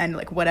folklore and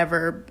like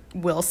whatever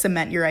will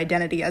cement your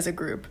identity as a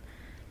group.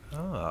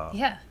 Oh.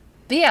 Yeah.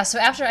 But yeah, so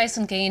after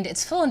Iceland gained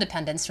its full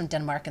independence from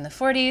Denmark in the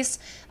 40s,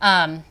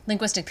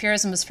 linguistic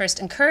purism was first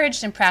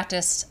encouraged and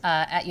practiced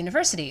at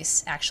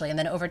universities, actually, and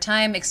then over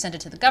time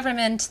extended to the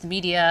government, the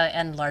media,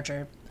 and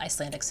larger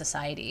Icelandic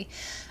society.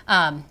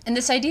 And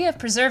this idea of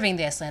preserving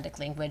the Icelandic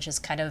language as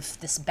kind of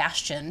this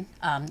bastion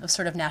of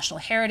sort of national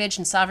heritage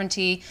and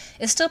sovereignty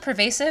is still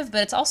pervasive,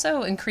 but it's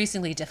also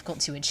increasingly difficult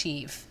to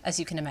achieve, as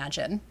you can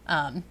imagine.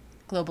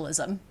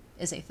 Globalism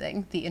is a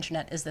thing. The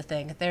internet is the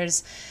thing.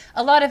 There's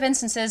a lot of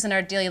instances in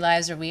our daily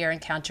lives where we are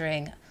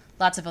encountering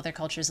lots of other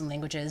cultures and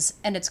languages,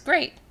 and it's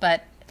great,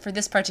 but for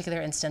this particular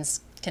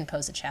instance, can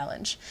pose a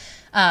challenge.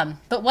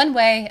 But one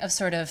way of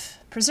sort of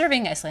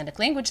preserving Icelandic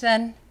language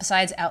then,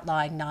 besides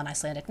outlawing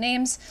non-Icelandic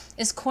names,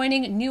 is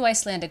coining new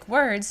Icelandic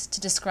words to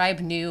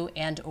describe new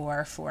and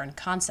or foreign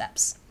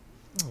concepts.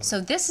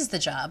 So this is the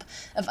job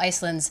of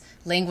Iceland's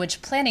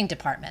language planning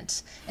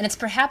department, and it's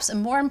perhaps a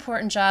more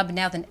important job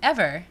now than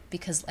ever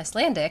because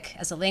Icelandic,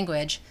 as a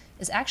language,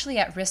 is actually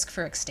at risk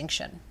for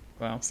extinction.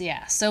 Wow.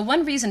 So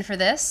one reason for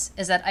this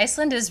is that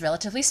Iceland is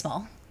relatively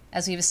small.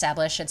 As we've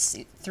established, it's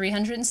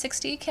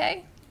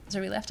 360K, is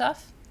where we left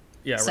off?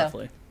 Yeah, So,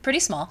 roughly.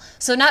 pretty small.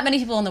 So not many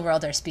people in the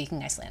world are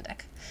speaking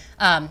Icelandic.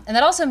 And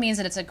that also means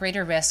that it's a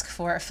greater risk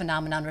for a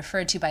phenomenon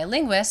referred to by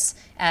linguists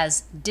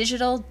as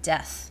digital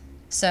death.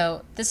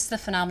 So this is the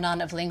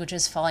phenomenon of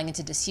languages falling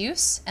into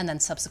disuse and then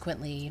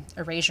subsequently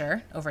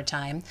erasure over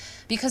time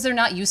because they're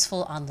not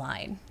useful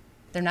online.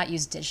 They're not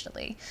used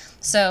digitally.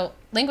 So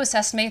linguists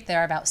estimate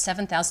there are about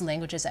 7,000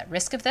 languages at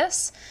risk of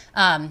this.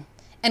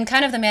 And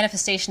kind of the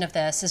manifestation of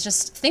this is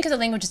just think of the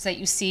languages that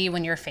you see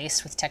when you're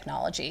faced with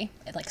technology,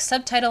 like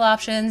subtitle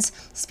options,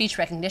 speech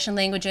recognition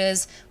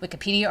languages,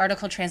 Wikipedia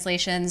article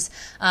translations,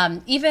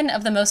 even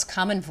of the most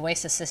common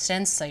voice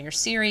assistants, so your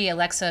Siri,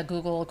 Alexa,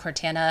 Google,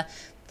 Cortana,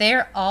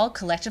 they're all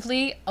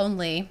collectively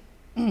only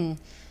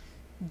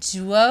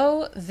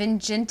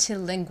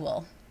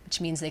duovigintilingual, which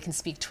means they can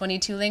speak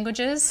 22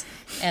 languages.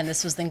 And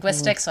this was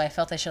linguistic, so I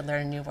felt I should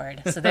learn a new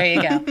word. So there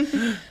you go.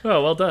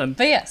 Oh, well done.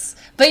 But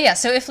yeah,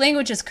 so if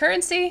language is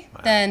currency,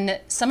 then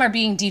some are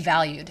being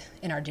devalued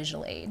in our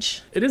digital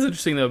age. It is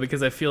interesting, though,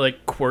 because I feel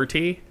like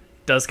QWERTY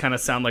does kind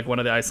of sound like one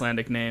of the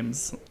Icelandic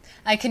names.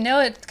 I can know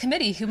a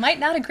committee who might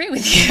not agree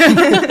with you.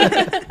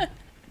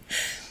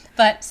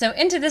 But so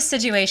into this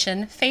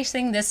situation,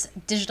 facing this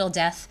digital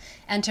death,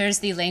 enters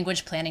the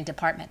language planning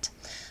department.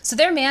 So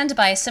they're manned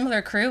by a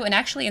similar crew, and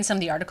actually in some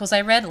of the articles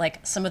I read,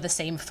 like some of the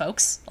same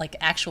folks, like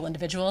actual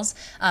individuals,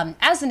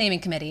 as the naming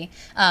committee,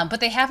 but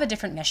they have a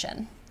different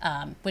mission,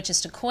 which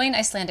is to coin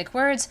Icelandic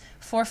words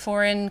for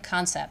foreign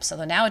concepts,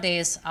 although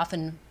nowadays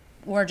often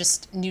or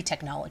just new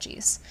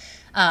technologies.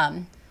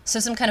 So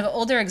some kind of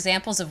older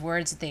examples of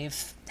words that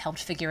they've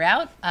helped figure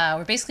out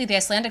were basically the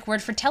Icelandic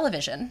word for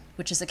television,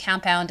 which is a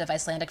compound of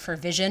Icelandic for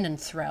vision and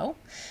throw,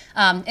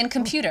 and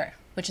computer,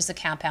 which is a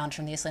compound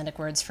from the Icelandic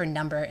words for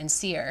number and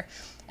seer.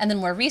 And then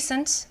more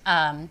recent,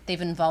 they've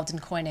been involved in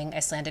coining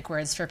Icelandic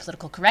words for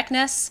political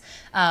correctness,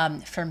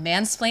 for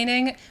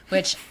mansplaining,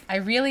 which I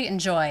really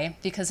enjoy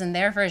because in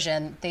their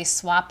version, they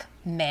swap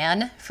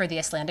man for the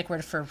Icelandic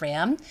word for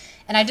ram.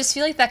 And I just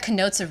feel like that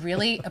connotes a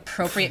really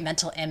appropriate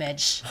mental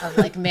image of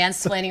like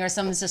mansplaining, where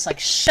someone's just like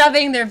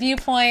shoving their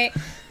viewpoint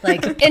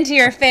like into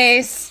your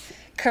face,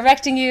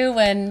 correcting you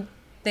when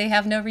they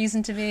have no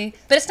reason to be.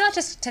 But it's not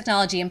just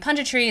technology and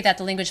punditry that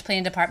the language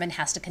planning department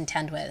has to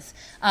contend with.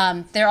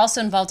 They're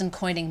also involved in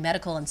coining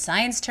medical and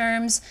science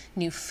terms,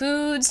 new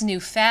foods, new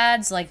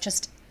fads, like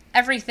just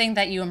everything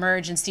that you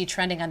emerge and see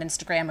trending on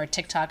Instagram or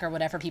TikTok or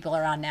whatever people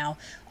are on now.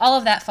 All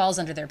of that falls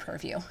under their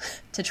purview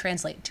to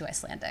translate to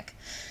Icelandic.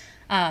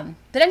 But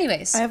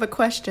anyways. I have a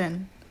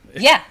question.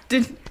 Yeah.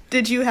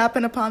 Did you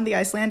happen upon the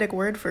Icelandic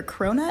word for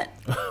cronut?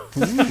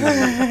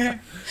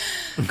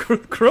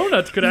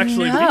 Cronut could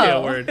actually be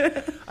a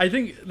word. I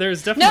think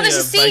there's definitely there's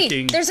a C.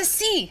 Viking. There's a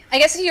C. I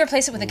guess if you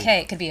replace it with a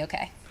K, it could be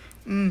okay.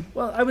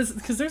 Well,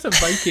 because there's a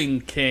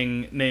Viking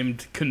king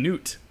named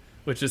Canute,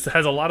 which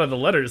has a lot of the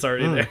letters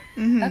already there.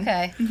 Mm-hmm.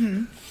 Okay.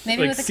 Mm-hmm.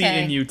 Maybe like with a K.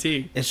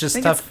 C-N-U-T. It's just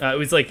tough. It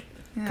was like...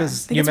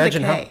 Because you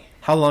imagine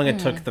how long it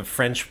took the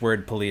French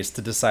word police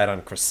to decide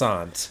on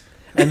croissant.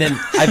 And then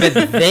I bet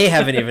they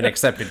haven't even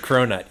accepted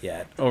cronut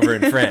yet over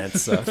in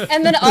France. So.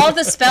 And then all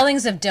the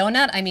spellings of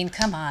donut, I mean,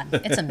 come on.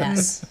 It's a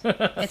mess.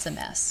 It's a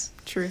mess.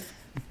 Truth.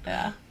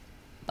 Yeah.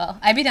 Well,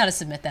 I'd be down to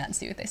submit that and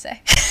see what they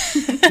say.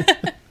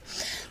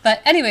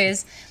 But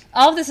anyways,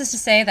 all of this is to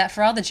say that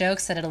for all the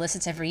jokes that it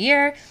elicits every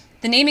year,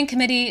 the naming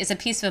committee is a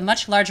piece of a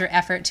much larger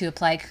effort to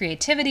apply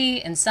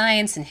creativity and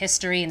science and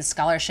history and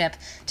scholarship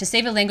to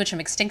save a language from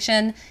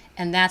extinction,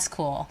 and that's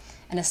cool.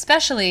 And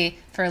especially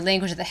for a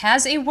language that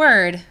has a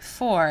word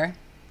for,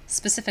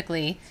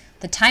 specifically,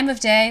 the time of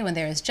day when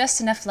there is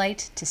just enough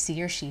light to see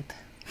your sheep.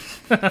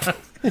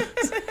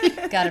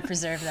 Gotta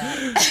preserve that.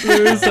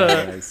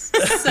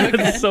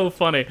 It's so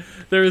funny.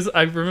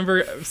 I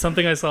remember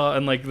something I saw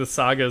in like the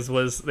sagas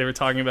was they were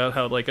talking about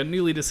how like a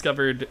newly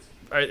discovered,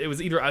 it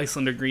was either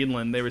Iceland or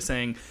Greenland. They were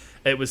saying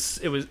it was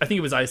I think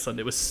it was Iceland.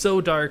 It was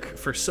so dark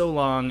for so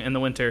long in the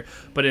winter,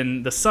 but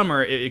in the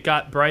summer it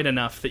got bright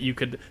enough that you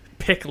could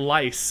pick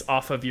lice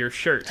off of your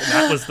shirt, and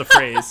that was the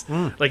phrase.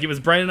 Like it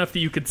was bright enough that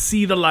you could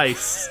see the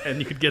lice and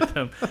you could get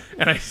them.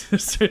 And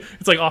it's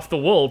like off the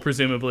wool,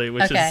 presusally,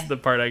 which is the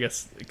part I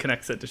guess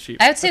connects it to sheep.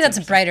 I would say that's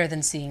brighter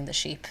than seeing the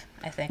sheep.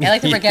 I think I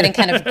like that we're getting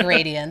kind of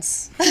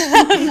gradients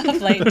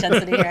of light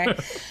intensity here.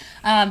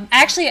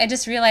 Actually, I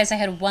just realized I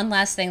had one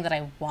last thing that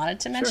I wanted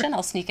to mention. Sure.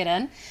 I'll sneak it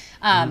in.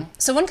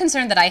 So one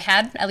concern that I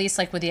had, at least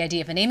like with the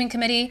idea of a naming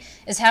committee,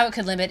 is how it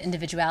could limit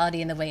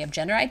individuality in the way of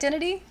gender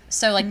identity.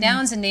 So like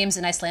nouns and names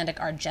in Icelandic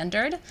are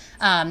gendered,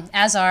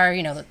 as are,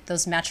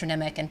 those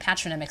matronymic and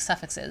patronymic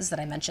suffixes that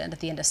I mentioned at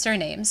the end of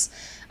surnames.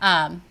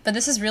 But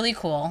this is really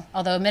cool,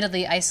 although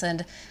admittedly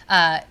Iceland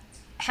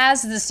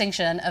has the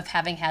distinction of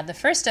having had the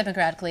first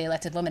democratically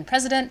elected woman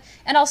president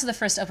and also the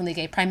first openly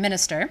gay prime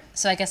minister.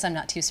 So I guess I'm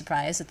not too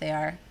surprised that they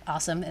are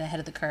awesome and ahead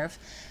of the curve.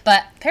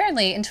 But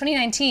apparently in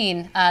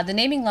 2019, the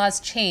naming laws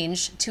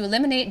changed to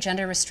eliminate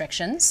gender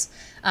restrictions.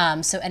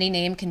 So any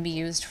name can be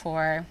used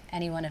for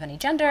anyone of any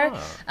gender,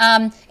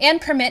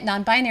 and permit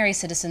non-binary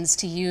citizens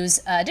to use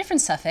a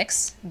different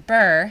suffix,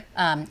 ber,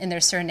 in their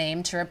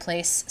surname to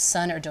replace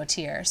son or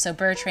dotir. So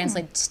ber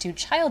translates to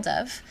child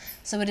of,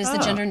 so it is the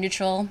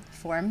gender-neutral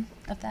form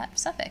of that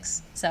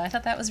suffix. So I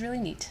thought that was really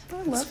neat.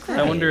 I love that.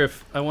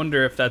 I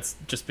wonder if that's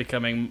just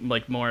becoming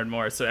like more and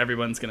more. So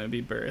everyone's gonna be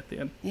ber at the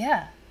end.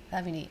 Yeah,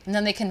 that'd be neat. And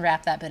then they can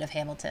wrap that bit of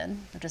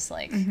Hamilton, just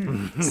like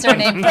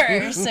surname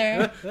ber,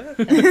 sir.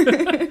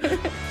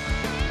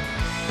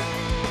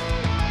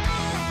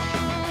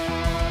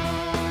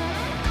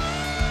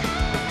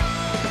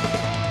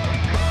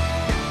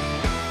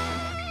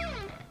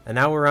 And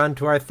now we're on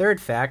to our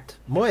third fact.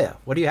 Moya,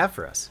 what do you have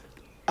for us?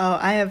 Oh,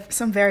 I have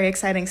some very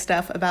exciting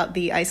stuff about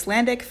the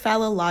Icelandic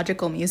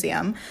Phallological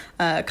Museum,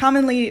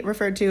 commonly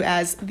referred to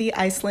as the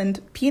Iceland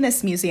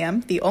Penis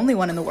Museum, the only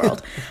one in the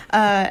world.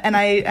 And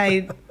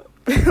I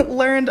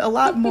learned a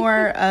lot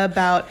more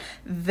about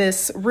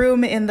this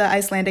room in the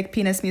Icelandic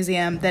Penis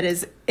Museum that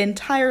is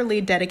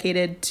entirely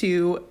dedicated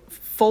to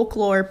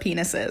folklore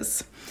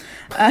penises.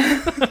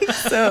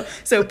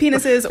 So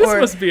penises, This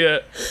must be how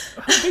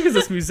big is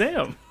this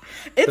museum?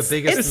 It's the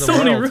biggest it's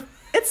in the world.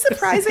 It's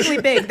surprisingly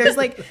big. There's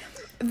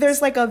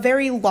like a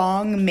very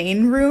long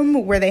main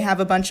room where they have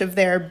a bunch of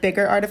their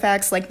bigger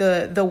artifacts, like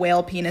the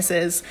whale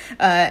penises,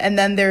 and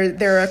then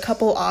there are a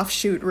couple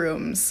offshoot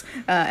rooms,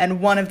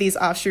 and one of these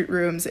offshoot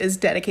rooms is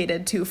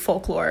dedicated to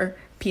folklore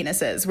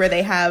penises, where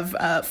they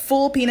have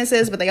full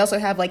penises, but they also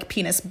have like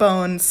penis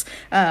bones.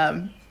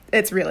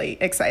 It's really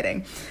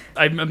exciting.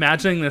 I'm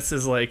imagining this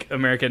is like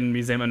American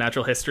Museum of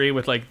Natural History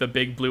with like the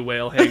big blue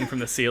whale hanging from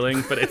the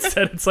ceiling, but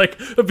instead it's like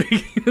a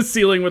big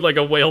ceiling with like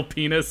a whale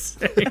penis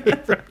hanging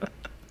from.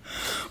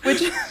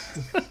 Which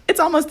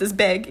it's almost as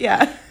big,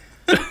 yeah.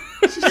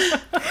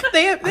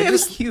 They have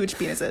huge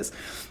penises.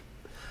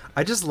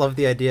 I just love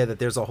the idea that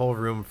there's a whole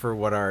room for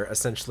what are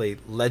essentially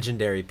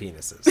legendary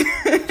penises.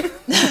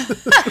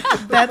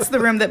 That's the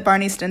room that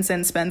Barney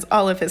Stinson spends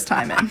all of his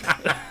time in.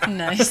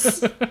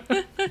 Nice.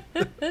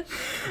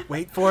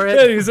 Wait for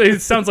Yeah, it.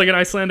 it sounds like an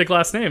Icelandic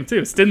last name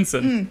too,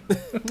 Stinson.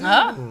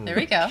 Oh, there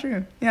we go.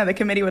 True. Yeah, the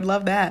committee would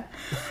love that.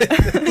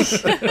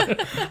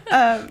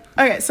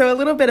 Okay, so a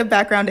little bit of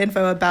background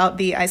info about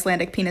the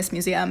Icelandic Penis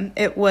Museum.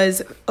 It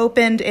was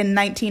opened in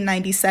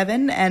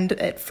 1997, and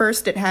at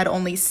first it had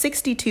only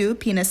 62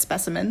 penis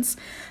specimens.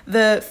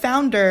 The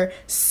founder,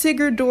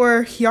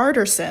 Sigurdur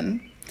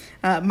Hjardarson,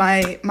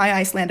 my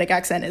Icelandic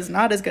accent is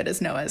not as good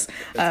as Noah's.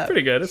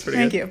 Pretty good. It's pretty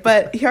Thank good. you.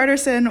 But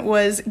Hjardarson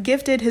was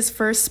gifted his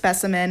first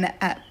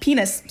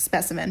penis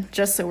specimen,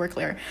 just so we're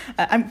clear.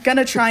 I'm going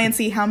to try and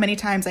see how many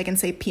times I can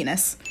say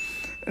penis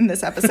in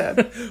this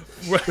episode.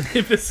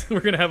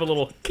 We're gonna have a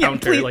little Yeah,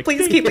 counter.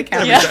 please keep the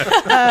count.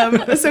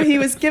 Yeah. So he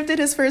was gifted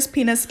his first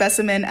penis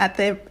specimen at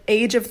the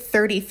age of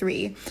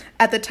 33.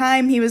 At the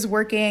time, he was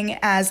working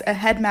as a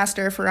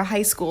headmaster for a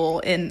high school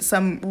in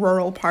some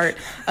rural part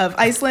of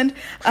Iceland.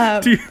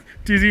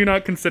 Do you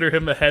not consider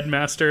him a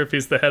headmaster if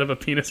he's the head of a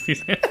penis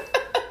museum?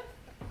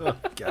 Oh,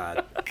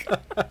 God.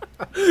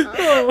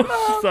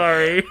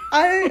 Sorry.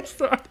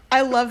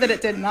 I love that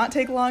it did not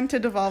take long to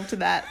devolve to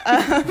that.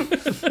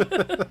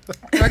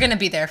 We're going to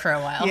be there for a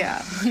while.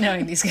 Yeah.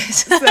 Knowing these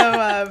guys.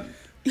 So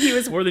he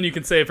was More than you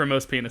can say for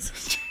most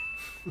penises.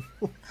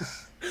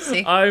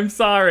 See? I'm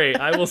sorry.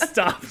 I will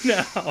stop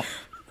now.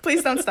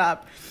 Please don't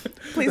stop.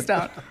 Please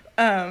don't.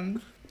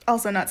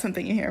 Also not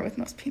something you hear with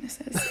most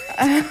penises.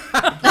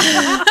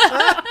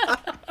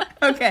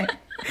 Okay.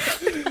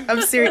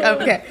 I'm serious.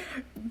 Okay.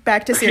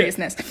 Back to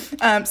seriousness.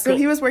 So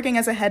he was working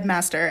as a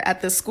headmaster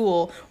at the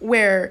school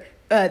where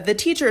the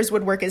teachers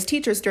would work as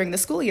teachers during the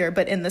school year,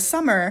 but in the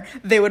summer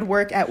they would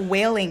work at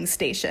whaling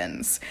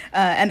stations.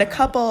 And a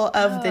couple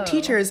of the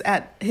teachers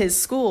at his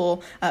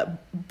school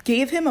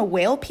gave him a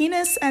whale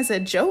penis as a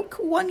joke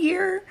one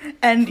year,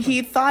 and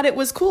he thought it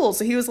was cool.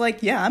 So he was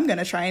like, yeah, I'm going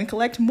to try and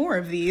collect more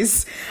of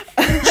these.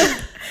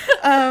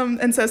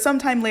 And so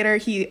sometime later,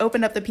 he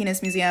opened up the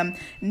Penis Museum.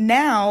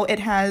 Now it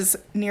has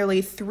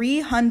nearly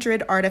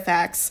 300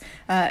 artifacts.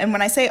 And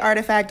when I say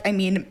artifact, I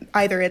mean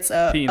either it's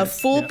a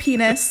full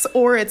penis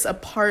or it's a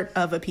part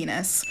of a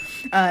penis.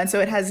 And so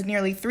it has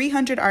nearly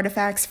 300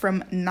 artifacts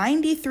from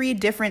 93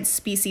 different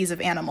species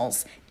of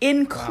animals,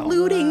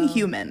 including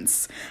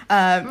humans.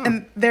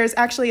 And there's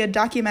actually a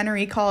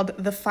documentary called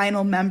The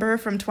Final Member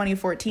from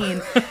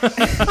 2014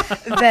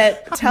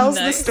 that tells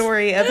the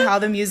story of how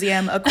the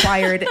museum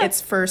acquired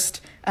its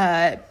first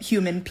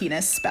human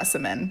penis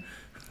specimen.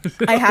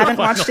 I haven't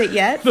watched it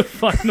yet. The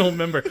final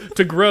member.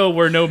 To grow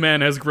where no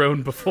man has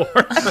grown before.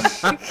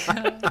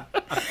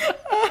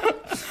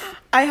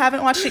 I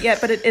haven't watched it yet,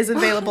 but it is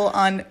available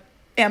on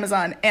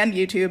Amazon and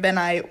YouTube, and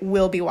I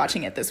will be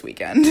watching it this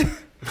weekend.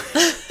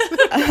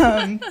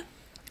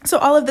 So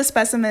all of the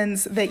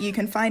specimens that you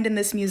can find in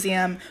this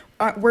museum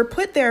were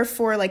put there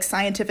for like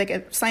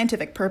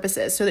scientific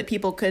purposes, so that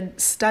people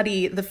could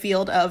study the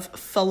field of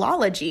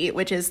phallology,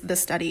 which is the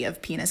study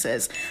of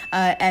penises.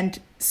 And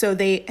so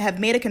they have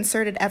made a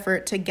concerted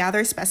effort to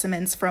gather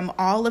specimens from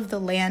all of the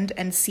land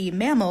and sea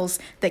mammals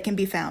that can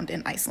be found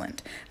in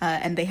Iceland.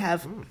 And they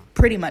have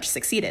pretty much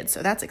succeeded,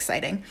 so that's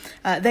exciting.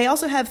 They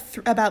also have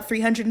about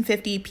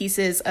 350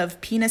 pieces of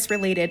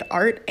penis-related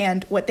art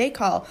and what they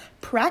call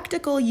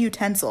practical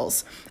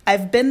utensils.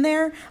 I've been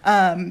there.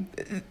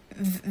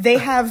 They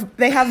have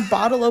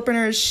bottle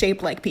openers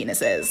shaped like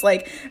penises,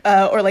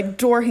 or like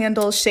door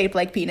handles shaped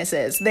like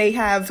penises. They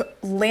have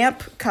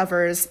lamp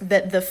covers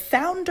that the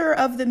founder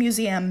of the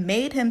museum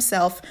made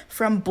himself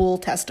from bull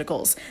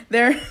testicles.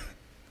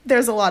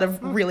 There's a lot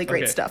of really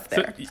great stuff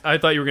there. So I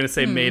thought you were going to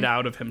say made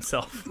out of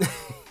himself.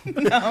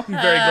 No, I'm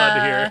very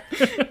glad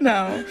to hear.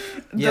 no,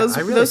 Yeah, those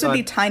I really those would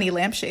be thought- tiny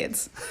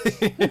lampshades.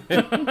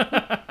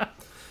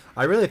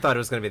 I really thought it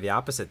was going to be the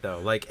opposite, though.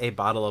 Like a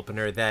bottle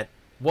opener that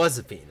was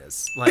a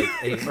penis, like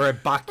or a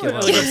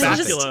baculum. Like or a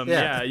something. baculum,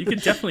 yeah. You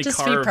could definitely Just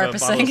carve a bottle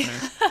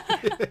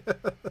repurposing. opener.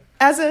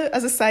 As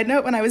a side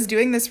note, when I was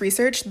doing this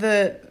research,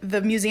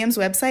 the museum's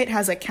website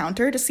has a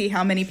counter to see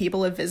how many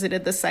people have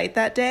visited the site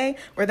that day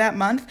or that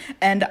month,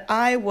 and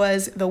I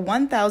was the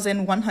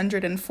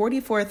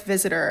 1,144th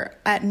visitor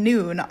at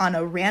noon on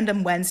a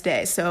random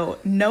Wednesday, so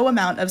no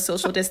amount of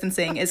social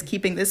distancing is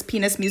keeping this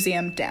penis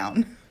museum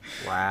down,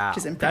 Wow. which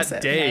is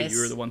impressive. That day, Nice.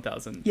 you were the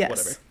 1,000, Yes.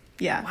 whatever.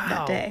 Yeah, Wow.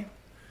 that day.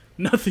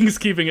 Nothing's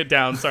keeping it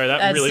down. Sorry, that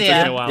That's, really yeah.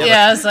 took me a while.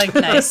 Yeah, I was like,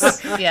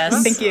 nice.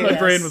 Yes. Thank you. My Yes.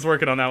 brain was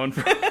working on that one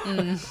for,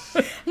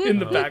 in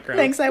the background.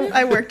 Thanks,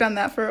 I worked on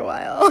that for a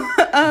while.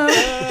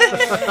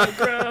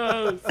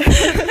 Gross.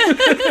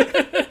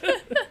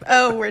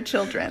 Oh, we're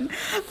children.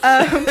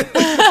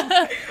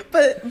 But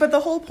the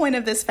whole point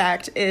of this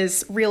fact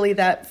is really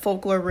that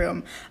folklore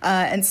room.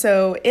 And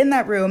so in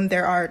that room,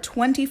 there are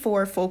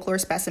 24 folklore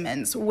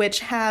specimens,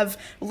 which have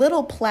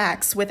little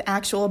plaques with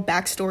actual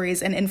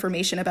backstories and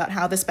information about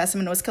how the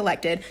specimen was collected,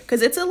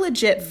 because it's a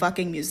legit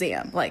fucking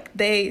museum. Like,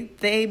 they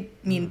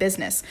mean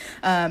business.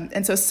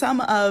 And so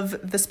some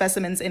of the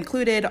specimens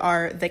included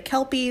are the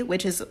Kelpie,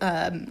 which is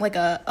like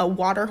a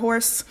water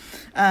horse,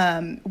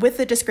 with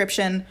the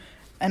description,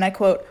 and I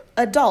quote,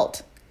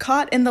 adult,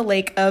 caught in the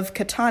lake of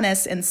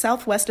Katanes in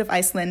southwest of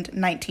Iceland,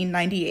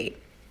 1998.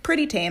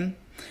 Pretty tame.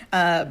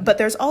 But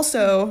there's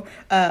also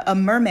a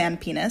merman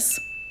penis,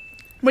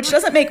 which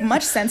doesn't make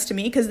much sense to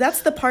me, because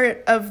that's the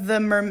part of the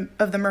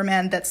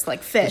merman that's like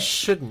It fish.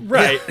 shouldn't.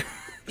 Right.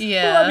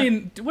 Yeah. Well, I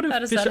mean, what if How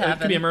does fish? that It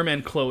could be a happen?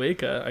 merman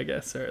cloaca, I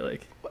guess, or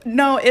like.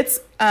 No, it's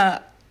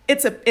a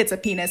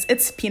penis.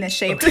 It's penis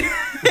shaped.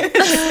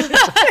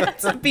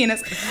 It's a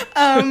penis.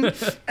 And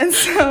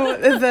so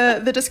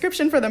the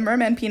description for the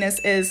merman penis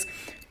is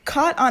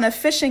caught on a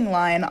fishing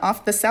line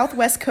off the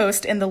southwest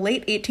coast in the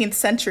late 18th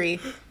century.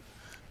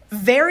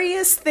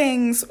 Various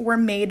things were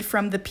made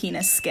from the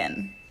penis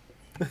skin.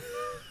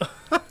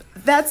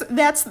 That's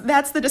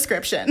the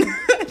description.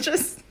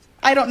 Just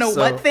I don't know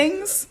So- what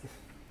things,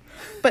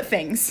 but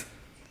things.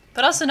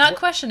 But also not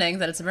questioning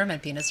that it's a merman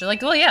penis. They're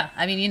like, well, yeah.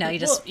 I mean, you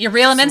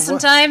reel them in so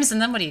what- sometimes, and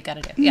then what do you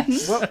got to do? Yeah.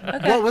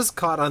 What was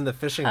caught on the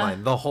fishing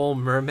line? The whole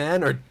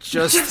merman or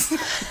just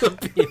the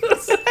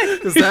penis?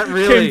 Is that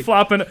really?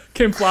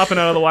 Came flopping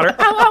out of the water.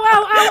 Ow, ow,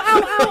 ow, ow,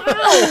 ow, ow,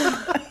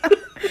 ow.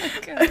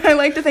 I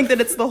like to think that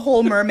it's the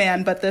whole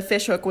merman, but the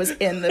fishhook was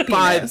in the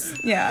penis.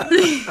 Yeah.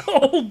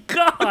 Oh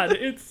God,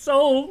 it's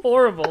so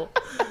horrible.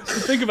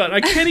 Think about it.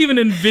 I can't even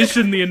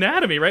envision the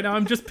anatomy right now.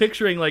 I'm just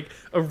picturing like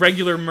a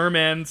regular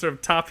merman, sort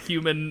of top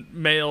human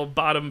male,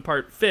 bottom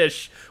part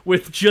fish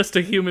with just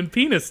a human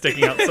penis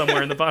sticking out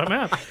somewhere in the bottom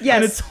half. Yes.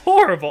 And it's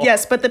horrible.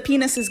 Yes, but the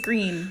penis is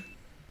green.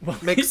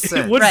 Makes It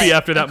sense. would be Right,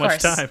 after that of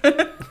much course.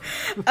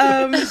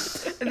 time.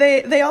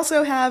 They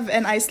also have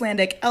an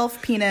Icelandic elf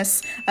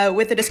penis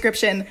with the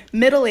description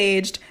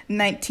middle-aged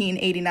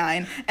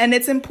 1989. And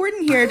it's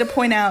important here to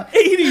point out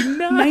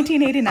 89.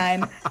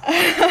 1989.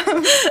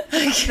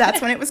 That's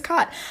when it was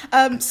caught.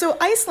 So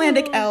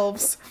Icelandic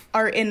elves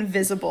are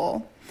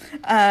invisible.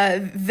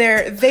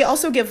 They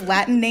also give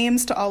Latin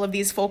names to all of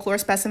these folklore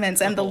specimens,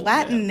 and the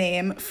Latin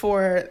name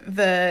for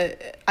the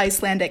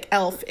Icelandic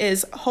elf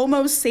is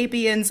Homo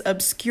sapiens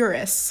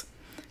obscurus.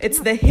 It's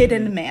the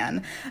hidden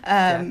man.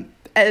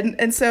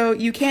 And so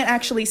you can't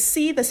actually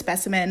see the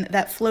specimen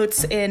that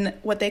floats in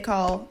what they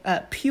call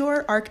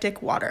pure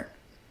Arctic water.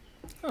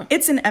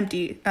 It's an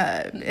empty,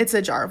 it's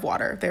a jar of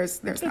water.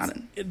 There's not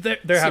an...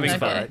 They're having okay.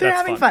 fun. They're That's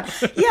having fun.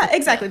 Yeah,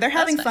 exactly. They're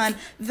having That's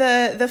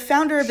fun. The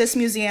founder of this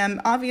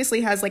museum obviously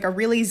has like a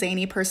really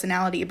zany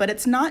personality, but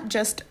it's not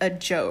just a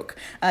joke.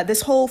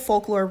 This whole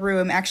folklore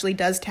room actually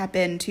does tap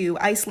into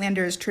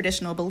Icelanders'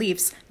 traditional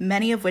beliefs,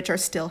 many of which are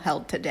still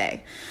held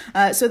today.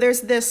 So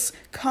there's this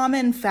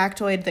common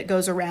factoid that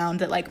goes around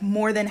that like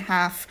more than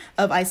half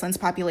of Iceland's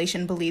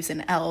population believes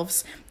in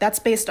elves. That's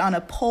based on a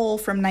poll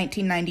from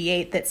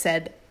 1998 that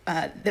said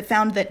that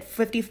found that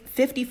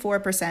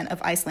 54% of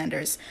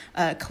Icelanders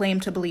claim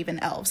to believe in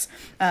elves.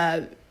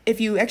 If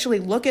you actually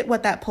look at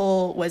what that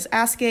poll was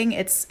asking,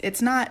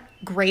 it's not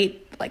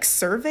great like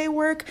survey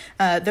work.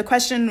 The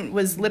question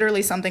was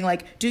literally something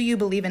like, do you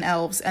believe in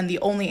elves? And the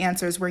only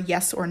answers were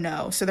yes or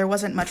no. So there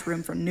wasn't much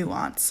room for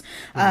nuance.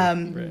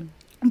 Right.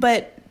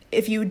 But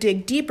if you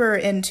dig deeper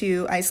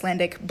into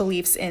Icelandic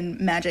beliefs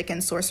in magic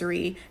and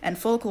sorcery and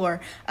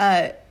folklore,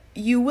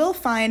 you will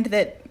find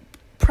that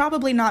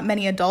probably not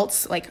many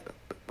adults like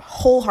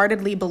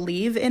wholeheartedly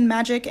believe in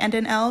magic and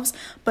in elves,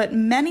 but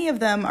many of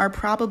them are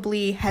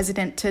probably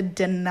hesitant to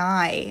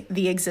deny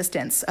the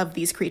existence of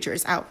these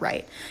creatures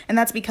outright. And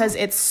that's because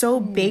it's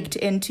so baked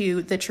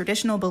into the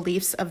traditional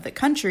beliefs of the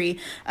country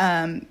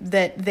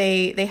that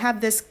they have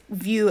this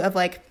view of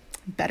like,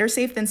 better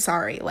safe than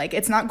sorry. Like,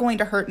 it's not going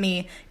to hurt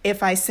me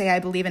if I say I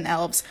believe in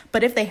elves,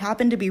 but if they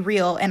happen to be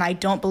real and I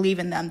don't believe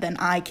in them, then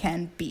I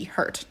can be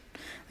hurt.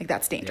 Like,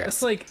 that's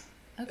dangerous.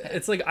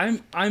 It's like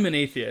I'm an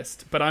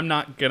atheist, but I'm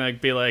not gonna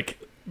be like,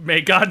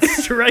 may God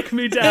strike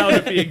me down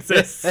if he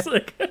exists.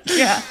 Like,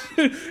 Yeah.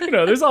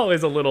 there's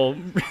always a little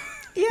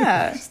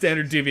Yeah.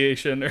 Standard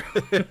deviation or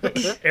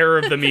error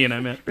of the mean, I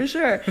meant. For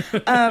sure.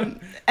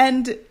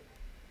 And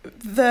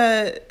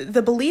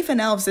the belief in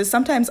elves is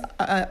sometimes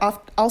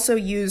also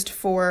used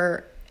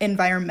for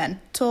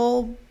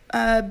environmental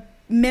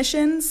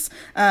missions.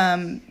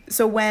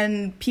 So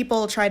when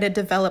people try to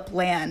develop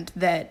land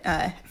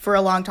that for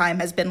a long time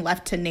has been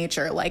left to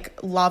nature, like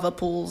lava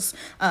pools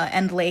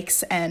and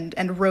lakes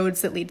and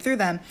roads that lead through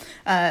them,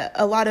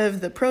 a lot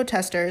of the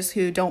protesters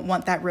who don't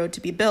want that road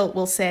to be built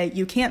will say,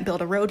 you can't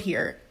build a road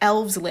here.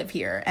 Elves live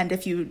here. And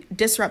if you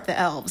disrupt the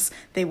elves,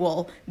 they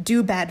will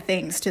do bad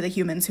things to the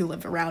humans who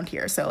live around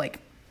here. So like,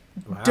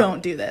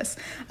 don't do this.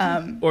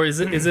 Or is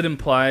it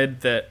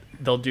implied that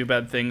they'll do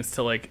bad things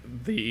to like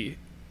the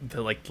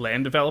like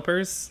land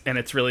developers, and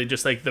it's really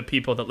just like the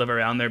people that live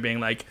around there being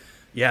like,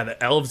 yeah,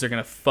 the elves are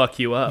gonna fuck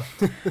you up?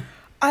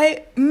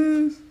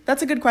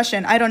 That's a good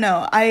question. I don't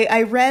know.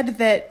 I read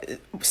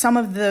that some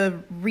of the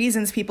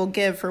reasons people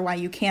give for why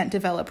you can't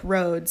develop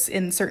roads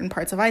in certain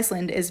parts of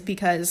Iceland is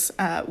because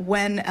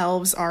when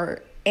elves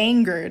are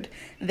angered,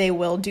 they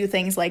will do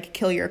things like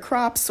kill your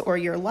crops or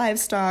your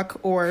livestock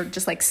or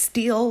just like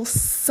steal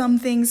some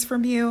things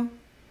from you,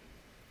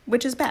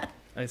 which is bad.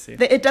 I see.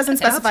 It doesn't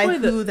specify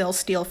who they'll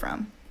steal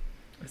from.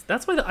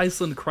 That's why the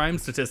Iceland crime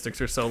statistics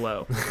are so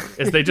low,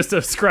 is they just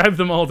ascribe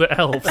them all to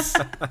elves.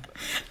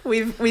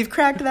 We've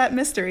cracked that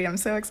mystery. I'm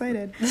so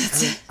excited.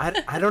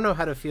 I don't know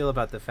how to feel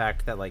about the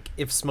fact that, like,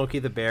 if Smokey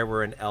the Bear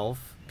were an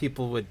elf,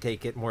 people would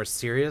take it more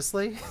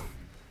seriously.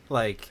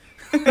 like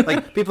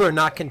people are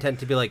not content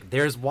to be like,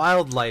 there's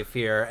wildlife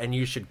here and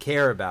you should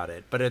care about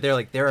it. But they're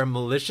like, there are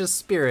malicious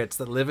spirits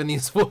that live in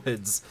these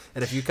woods,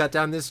 and if you cut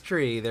down this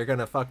tree, they're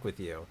gonna fuck with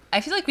you.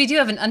 I feel like we do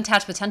have an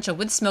untapped potential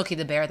with Smokey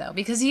the Bear, though,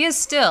 because he is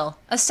still,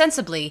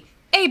 ostensibly,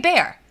 a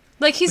bear.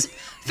 Like, he's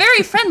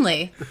very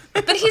friendly,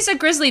 but he's a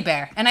grizzly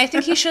bear, and I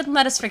think he shouldn't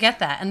let us forget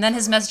that, and then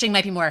his messaging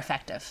might be more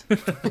effective.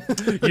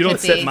 You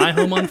don't set my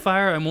home on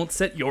fire, I won't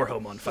set your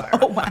home on fire.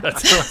 Oh, wow.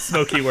 That's how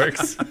Smokey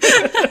works.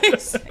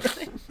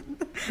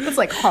 That's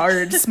like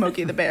hard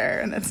Smokey the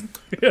Bear, and that's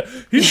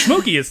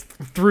Smokey is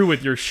through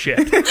with your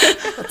shit.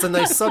 That's a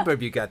nice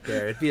suburb you got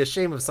there. It'd be a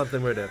shame if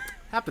something were to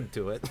happen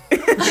to it.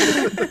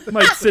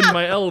 Might send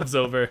my elves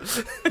over.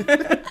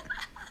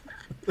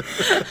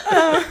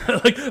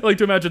 I like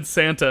to imagine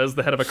Santa as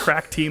the head of a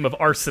crack team of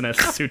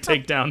arsonists who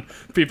take down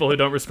people who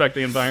don't respect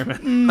the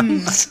environment.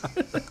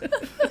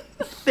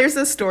 There's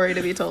a story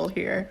to be told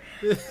here,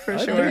 for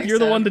sure. You're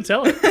the one to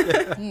tell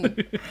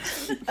it.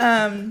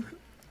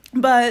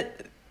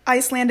 But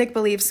Icelandic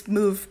beliefs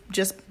move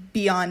just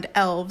beyond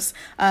elves.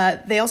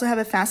 They also have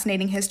a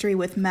fascinating history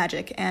with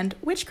magic and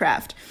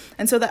witchcraft.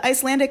 And so the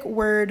Icelandic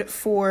word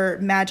for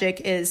magic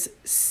is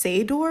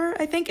seidr,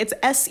 I think. It's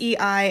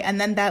S-E-I,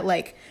 and then that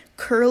like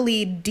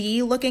curly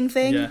D looking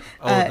thing.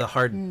 Yeah. The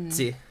hard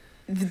C.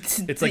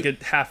 It's like a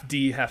half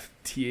D, half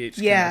TH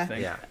yeah. kind of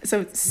thing. Yeah.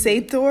 So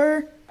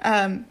seidr.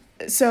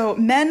 So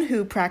men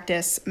who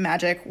practice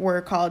magic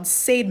were called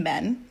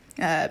seidmenn,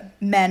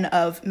 men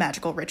of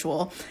magical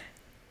ritual.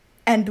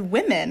 And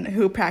women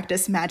who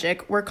practice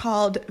magic were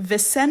called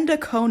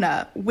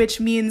Visendakona, which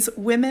means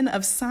women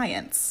of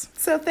science.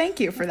 So thank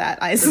you for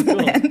that,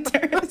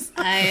 Icelanders.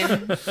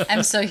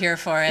 I'm so here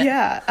for it.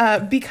 Yeah,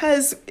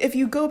 because if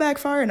you go back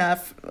far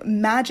enough,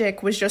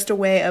 magic was just a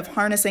way of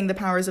harnessing the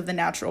powers of the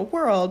natural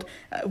world,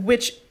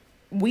 which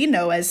we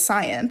know as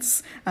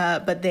science,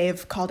 but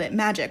they've called it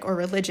magic or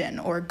religion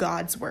or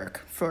God's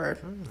work for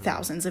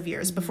thousands of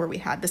years before we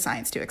had the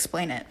science to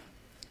explain it.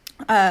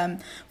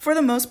 For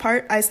the most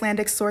part,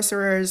 Icelandic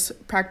sorcerers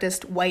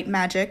practiced white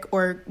magic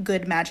or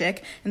good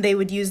magic, and they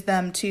would use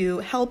them to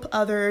help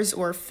others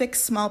or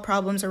fix small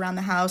problems around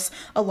the house.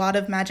 A lot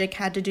of magic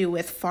had to do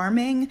with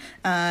farming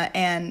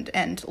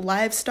and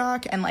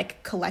livestock and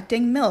like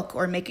collecting milk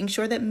or making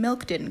sure that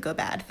milk didn't go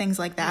bad, things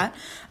like that.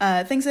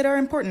 Things that are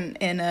important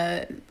in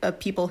a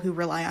people who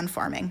rely on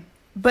farming.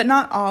 But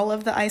not all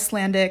of the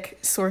Icelandic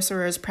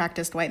sorcerers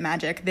practiced white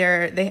magic.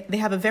 They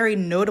have a very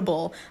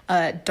notable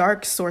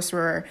dark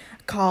sorcerer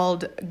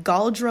called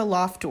Galdra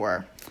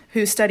Loftur,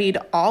 who studied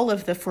all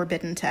of the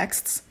forbidden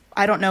texts.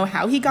 I don't know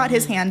how he got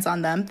his hands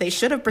on them. They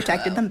should have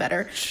protected them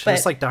better.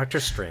 Just like Doctor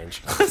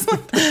Strange.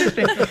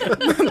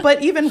 But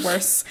even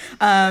worse,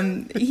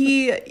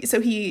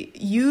 he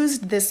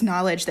used this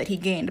knowledge that he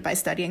gained by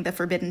studying the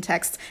forbidden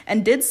texts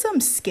and did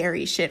some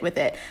scary shit with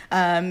it.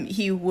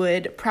 He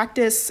would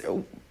practice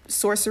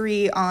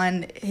sorcery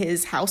on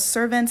his house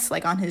servants,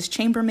 like on his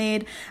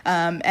chambermaid,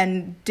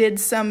 and did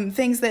some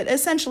things that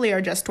essentially are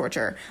just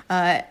torture.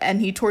 And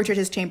he tortured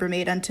his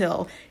chambermaid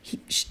until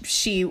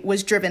she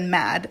was driven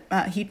mad.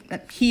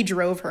 He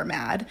drove her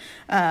mad,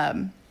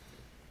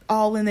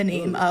 all in the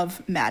name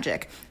of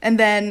magic. And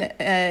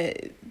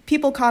then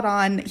people caught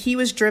on. He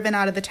was driven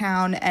out of the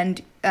town,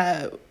 and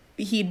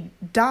he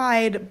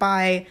died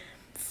by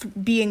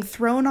being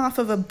thrown off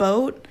of a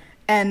boat.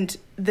 And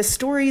the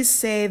stories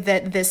say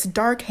that this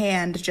dark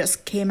hand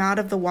just came out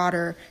of the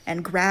water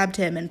and grabbed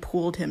him and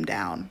pulled him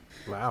down.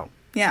 Wow.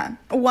 Yeah.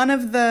 One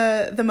of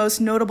the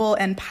most notable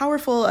and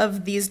powerful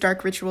of these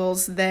dark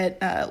rituals that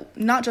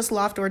not just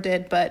Loftor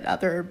did, but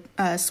other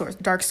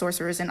dark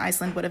sorcerers in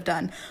Iceland would have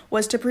done,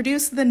 was to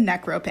produce the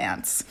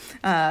necropants,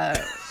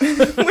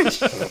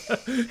 which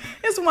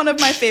is one of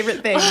my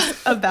favorite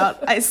things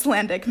about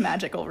Icelandic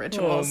magical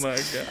rituals. Oh my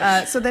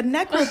god. So the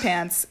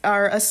necropants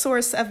are a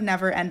source of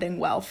never-ending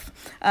wealth.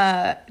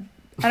 And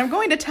I'm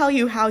going to tell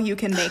you how you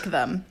can make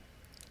them.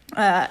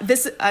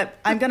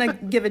 I'm going to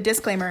give a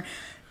disclaimer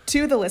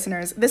to the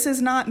listeners. This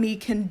is not me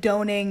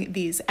condoning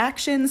these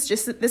actions.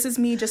 This is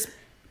me just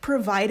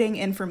providing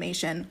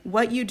information.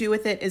 What you do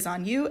with it is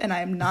on you, and I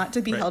am not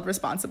to be held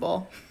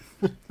responsible.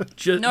 We're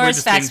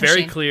just being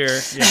very clear.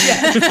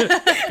 Yeah.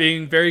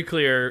 Being very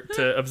clear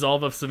to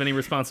absolve us of any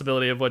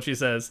responsibility of what she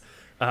says.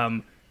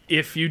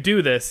 If you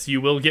do this,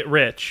 you will get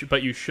rich,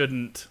 but you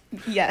shouldn't.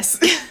 Yes.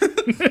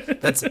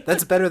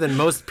 That's better than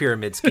most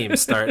pyramid schemes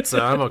start,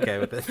 so I'm okay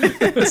with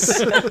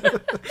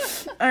it.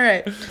 All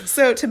right.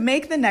 So to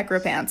make the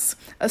necropants,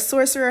 a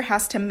sorcerer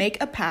has to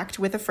make a pact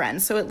with a friend,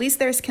 so at least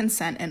there's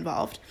consent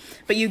involved.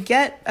 But you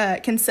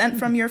get consent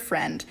from your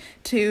friend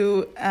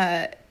to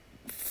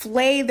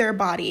flay their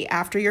body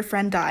after your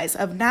friend dies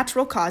of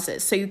natural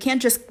causes. So you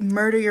can't just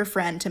murder your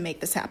friend to make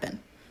this happen.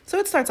 So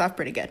it starts off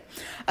pretty good.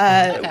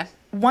 Okay.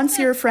 Once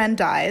your friend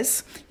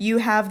dies, you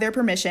have their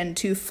permission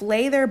to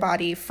flay their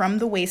body from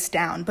the waist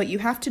down, but you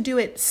have to do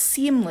it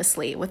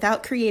seamlessly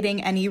without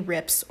creating any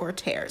rips or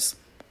tears,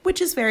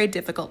 which is very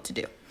difficult to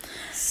do.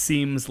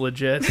 Seems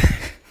legit.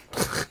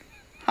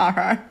 All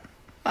right,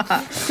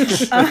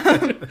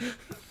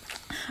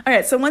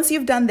 so once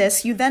you've done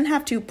this, you then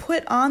have to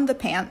put on the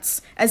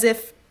pants as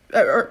if,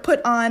 or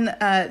put on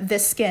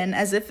this skin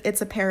as if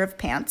it's a pair of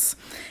pants,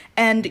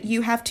 and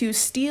you have to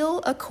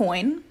steal a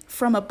coin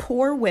from a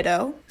poor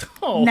widow.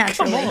 Oh,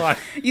 naturally. come on.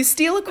 You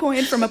steal a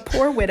coin from a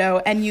poor widow,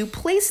 and you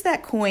place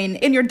that coin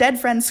in your dead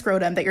friend's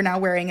scrotum that you're now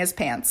wearing as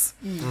pants.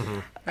 Mm-hmm.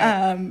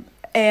 Right.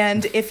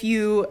 And if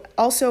you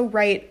also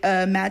write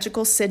a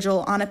magical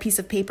sigil on a piece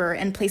of paper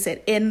and place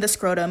it in the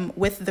scrotum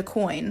with the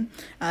coin,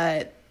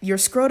 your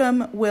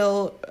scrotum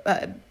will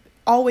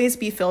always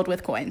be filled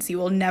with coins. You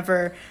will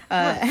never,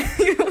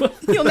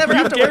 you'll never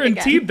have to work again.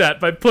 Guaranteed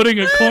that by putting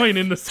a coin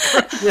in the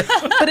scrotum.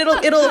 But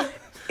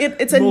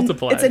it's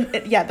multiply.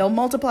 They'll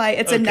multiply.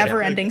 It's a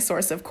never-ending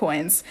source of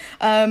coins.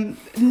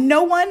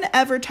 No one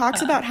ever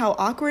talks about how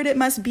awkward it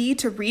must be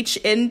to reach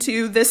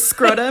into this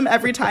scrotum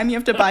every time you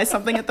have to buy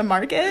something at the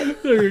market.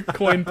 Your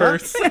coin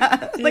purse.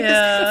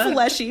 This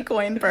fleshy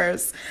coin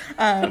purse.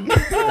 But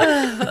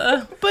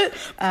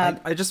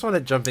I just want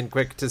to jump in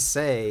quick to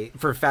say,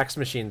 for Fax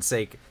Machine's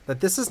sake, that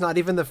this is not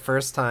even the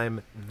first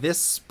time this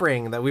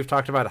spring that we've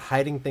talked about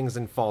hiding things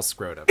in false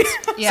scrotums.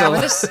 Yeah,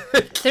 well,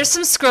 there's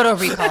some scrotal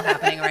recall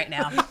happening right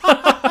now.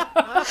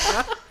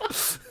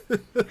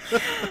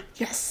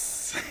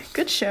 Yes,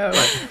 good show.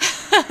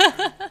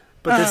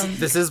 But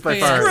this is by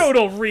far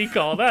Scrotal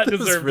recall. That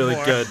this is deserves really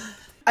more. good.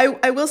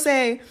 I will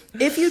say,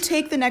 if you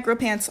take the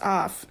necropants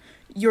off,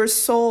 your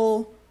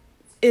soul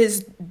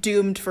is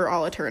doomed for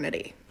all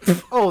eternity.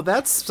 Oh,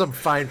 that's some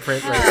fine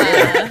print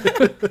right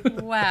there.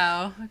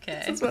 Wow.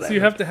 Okay. So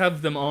you have to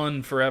have them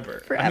on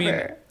forever. Forever. I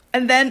mean,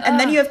 and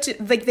then you have to,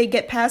 like, they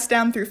get passed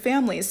down through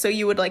families, so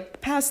you would,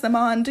 like, pass them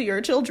on to your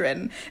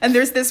children. And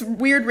there's this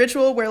weird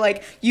ritual where,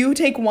 like, you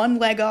take one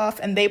leg off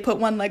and they put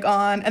one leg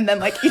on, and then,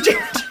 like, each of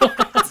your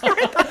children.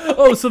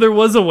 oh, so there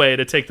was a way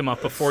to take them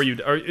off before you,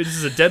 or this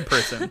is a dead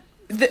person.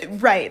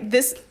 Right.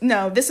 This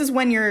is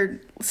when you're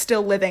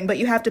still living, but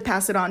you have to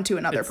pass it on to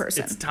another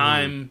person. It's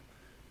time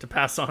to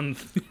pass on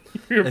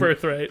your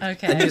birthright.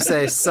 Okay. And you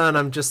say, son,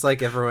 I'm just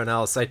like everyone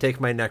else. I take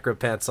my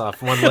necropants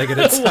off one leg at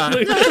a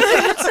time.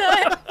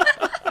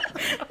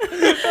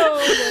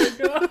 Oh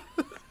my god.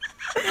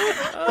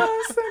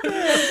 Oh, so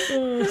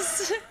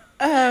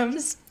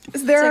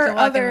good. There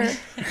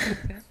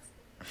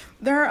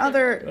are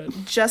other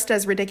just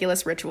as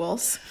ridiculous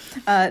rituals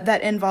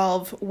that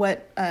involve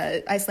what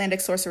Icelandic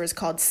sorcerers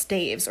called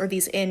staves, or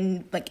these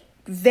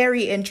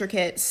very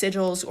intricate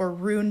sigils or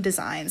rune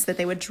designs that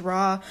they would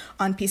draw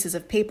on pieces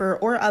of paper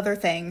or other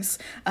things,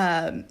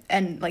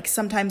 and like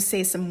sometimes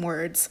say some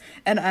words.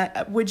 And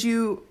would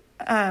you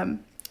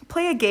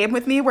play a game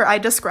with me where I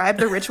describe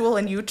the ritual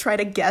and you try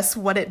to guess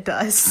what it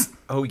does?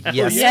 Oh,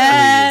 yes,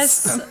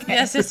 Yes.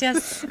 please.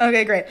 Yes.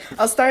 Okay, great.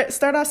 I'll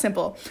start off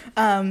simple.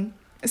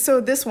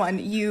 So this one,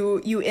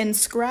 you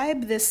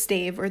inscribe this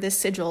stave or this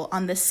sigil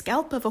on the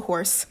scalp of a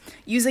horse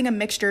using a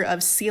mixture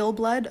of seal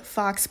blood,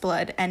 fox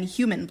blood, and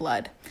human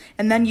blood.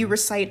 And then you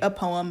recite a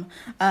poem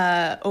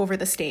over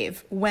the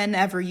stave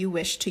whenever you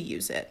wish to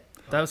use it.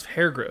 That was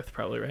hair growth,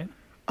 probably, right?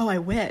 Oh, I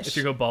wish. If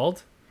you go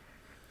bald?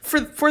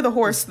 For the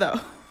horse,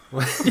 though.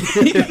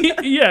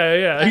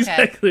 yeah,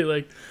 exactly.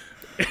 Like,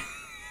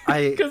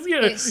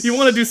 because you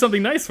want to do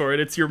something nice for it.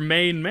 It's your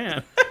main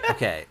man.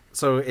 Okay,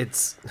 so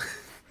it's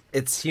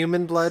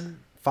human blood,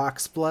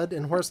 fox blood,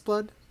 and horse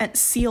blood? And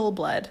seal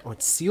blood. Oh,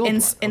 it's seal blood.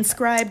 Okay.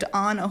 Inscribed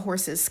on a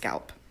horse's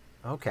scalp.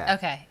 Okay.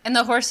 Okay. And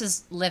the horse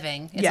is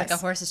living. It's like Yes. a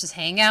horse is just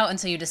hanging out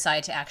until you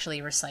decide to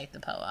actually recite the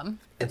poem.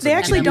 And so They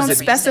actually And then don't the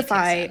music kicks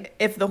specify in.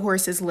 if the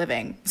horse is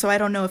living, so I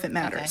don't know if it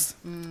matters.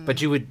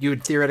 But you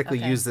would theoretically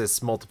Okay. use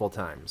this multiple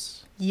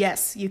times.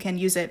 Yes, you can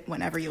use it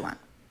whenever you want.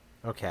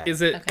 Okay.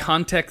 Is it Okay.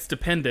 context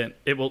dependent?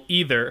 It will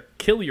either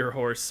kill your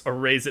horse or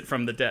raise it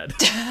from the dead.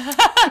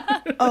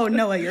 Oh,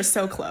 Noah, you're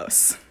so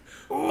close.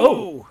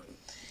 Oh.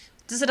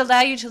 Does it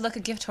allow you to look a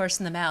gift horse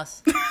in the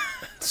mouth?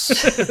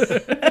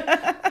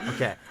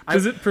 Okay.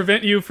 Does it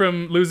prevent you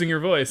from losing your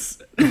voice?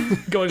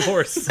 Going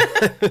hoarse.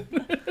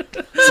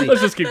 See,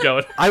 Let's just keep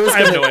going. I have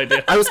gonna, no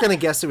idea. I was gonna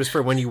guess it was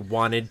for when you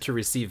wanted to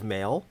receive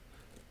mail,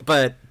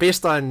 but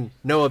based on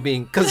Noah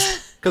being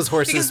because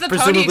horses Because the Pony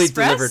presumably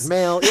Express? delivered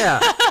mail, yeah,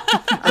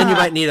 and you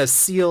might need a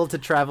seal to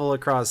travel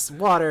across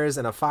waters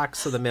and a fox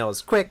so the mail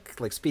is quick,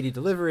 like speedy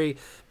delivery.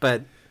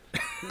 But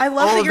I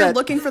love All that of you're that-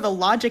 looking for the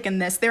logic in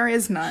this. There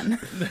is none.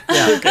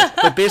 yeah,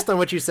 but based on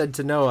what you said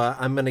to Noah,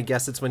 I'm gonna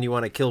guess it's when you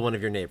want to kill one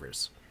of your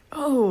neighbors.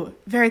 Oh,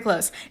 very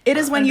close. It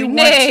is when you want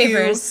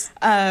Neighbors.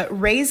 to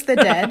raise the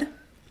dead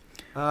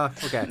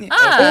Okay.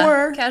 Ah,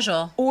 Or-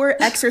 casual. or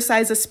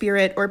exorcise a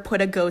spirit or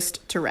put a ghost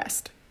to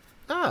rest.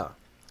 Oh.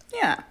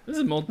 Yeah. This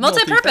is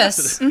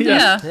Multi-purpose. multifaceted.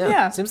 Yeah. Yeah.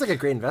 Yeah. Seems like a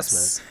great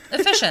investment.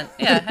 Efficient.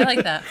 Yeah, I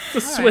like that.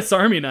 The Swiss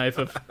Army knife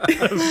of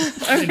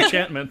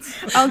enchantments.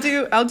 I'll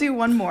do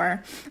one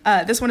more.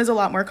 This one is a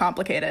lot more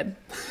complicated.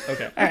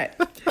 Okay. All right.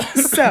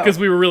 So Because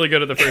we were really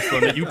good at the first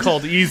one that you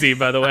called easy,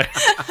 by the way.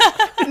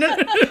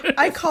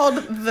 I called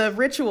the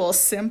ritual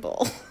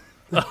simple.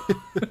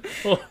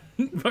 Well,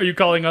 are you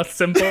calling us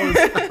simple?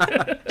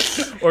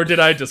 Or did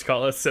I just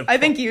call us simple? I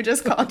think you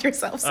just called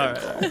yourself All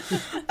simple.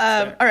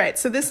 right. All right,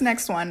 so this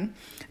next one.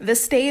 The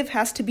stave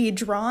has to be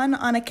drawn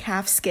on a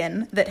calf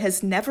skin that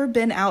has never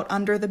been out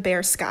under the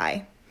bare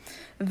sky.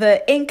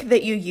 The ink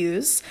that you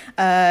use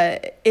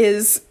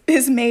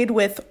is made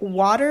with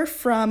water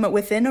from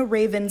within a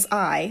raven's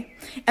eye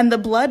and the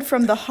blood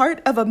from the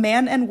heart of a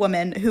man and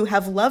woman who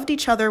have loved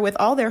each other with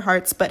all their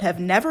hearts but have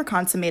never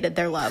consummated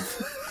their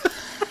love.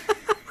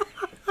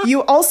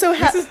 You also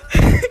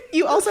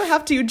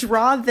have to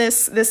draw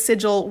this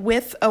sigil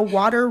with a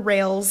water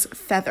rail's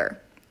feather.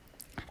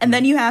 And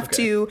then you have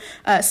to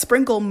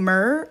sprinkle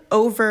myrrh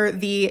over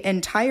the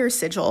entire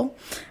sigil.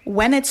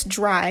 When it's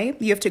dry,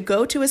 you have to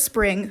go to a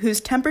spring whose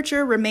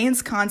temperature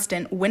remains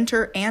constant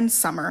winter and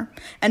summer,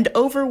 and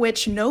over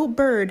which no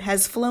bird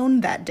has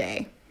flown that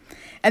day.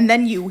 And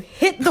then you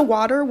hit the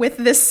water with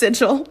this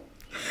sigil,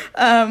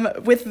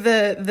 with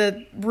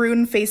the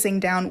rune facing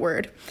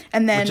downward.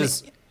 And then Which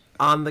is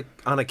on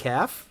a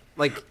calf?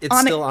 Like it's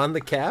On a- still on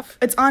the calf?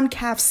 it's on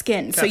calf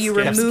skin, so Calf you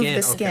skin. remove Calf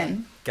the okay.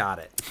 skin. Got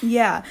it.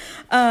 Yeah.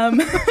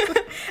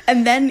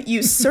 And then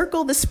you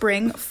circle the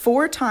spring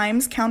 4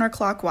 times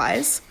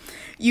counterclockwise.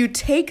 You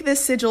take the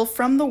sigil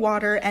from the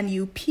water and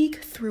you peek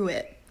through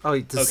it. Oh,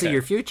 to see Okay.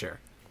 your future.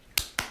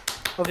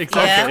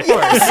 Exactly.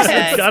 Yeah.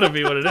 Okay. It's gotta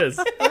be what it is.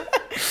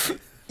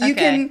 You Okay.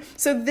 can.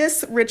 So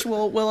this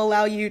ritual will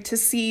allow you to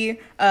see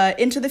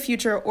into the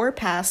future or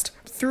past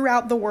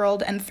throughout the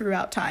world and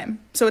throughout time.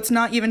 So it's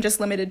not even just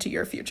limited to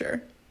your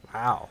future.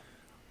 Wow.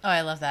 Oh,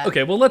 I love that.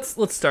 Okay, well let's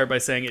start by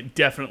saying it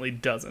definitely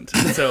doesn't.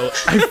 So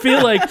I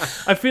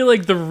feel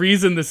like the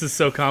reason this is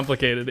so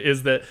complicated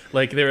is that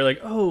like they were like,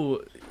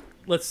 oh,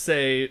 let's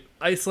say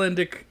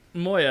Icelandic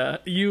Moya,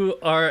 you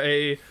are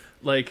a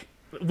like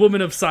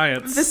woman of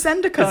science.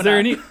 Vicendicona. Is there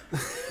any?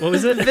 What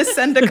was it?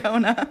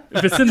 Vicendicona.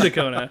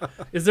 Vicendicona.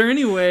 Is there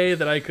any way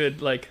that I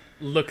could like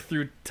look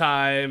through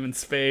time and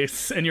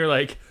space? And you're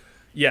like,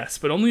 yes,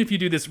 but only if you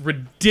do this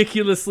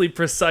ridiculously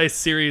precise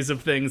series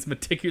of things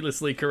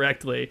meticulously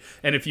correctly.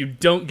 And if you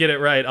don't get it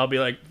right, I'll be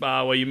like,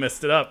 well, you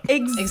messed it up.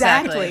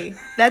 Exactly.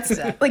 That's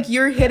Exactly. like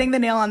you're hitting the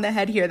nail on the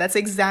head here. That's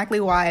exactly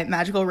why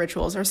magical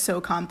rituals are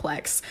so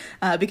complex,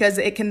 because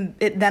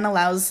it then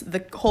allows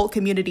the whole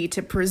community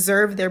to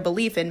preserve their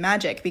belief in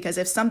magic. Because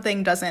if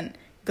something doesn't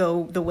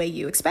go the way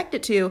you expect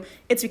it to,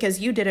 it's because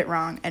you did it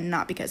wrong and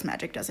not because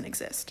magic doesn't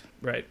exist.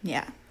 Right.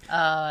 Yeah.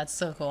 Oh, that's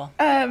so cool.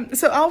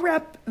 So I'll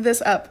wrap this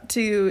up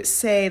to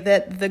say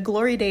that the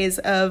glory days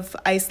of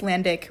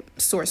Icelandic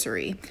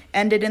sorcery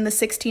ended in the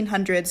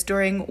 1600s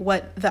during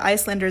what the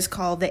Icelanders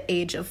call the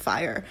Age of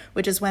Fire,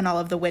 which is when all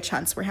of the witch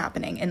hunts were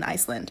happening in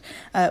Iceland.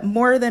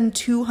 More than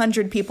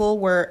 200 people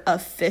were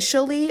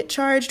officially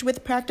charged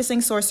with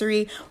practicing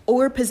sorcery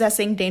or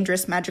possessing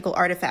dangerous magical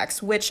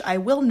artifacts, which I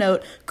will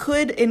note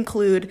could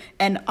include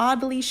an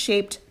oddly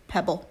shaped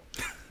pebble.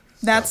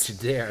 Don't you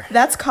dare.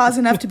 That's cause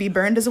enough to be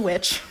burned as a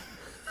witch.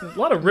 A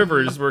lot of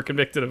rivers were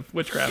convicted of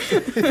witchcraft.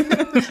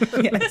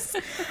 Yes.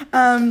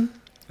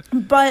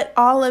 But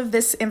all of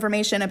this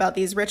information about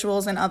these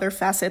rituals and other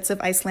facets of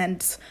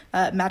Iceland's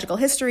magical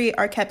history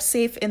are kept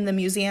safe in the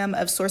Museum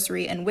of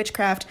Sorcery and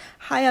Witchcraft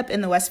high up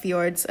in the West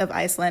Fjords of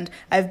Iceland.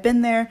 I've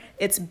been there.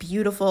 It's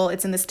beautiful.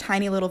 It's in this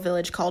tiny little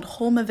village called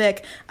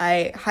Holmavik.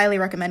 I highly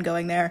recommend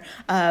going there.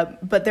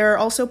 But there are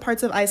also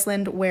parts of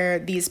Iceland where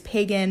these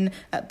pagan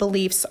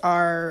beliefs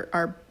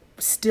are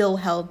still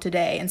held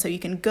today. And so you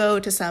can go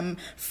to some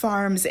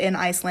farms in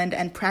Iceland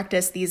and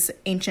practice these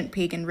ancient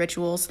pagan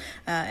rituals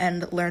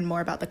and learn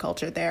more about the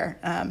culture there.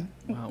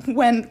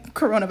 When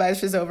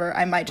coronavirus is over,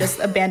 I might just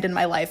abandon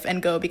my life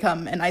and go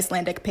become an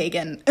Icelandic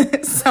pagan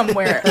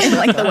somewhere in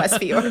like the West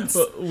Fjords.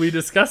 Well, we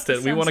discussed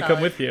it. We want to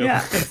come with you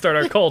and start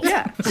our cult.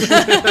 Yeah.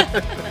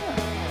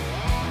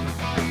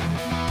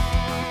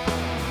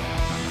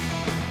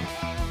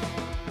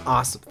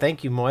 Awesome.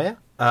 Thank you, Moya.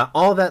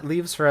 All that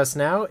leaves for us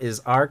now is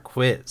our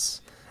quiz.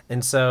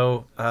 And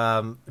so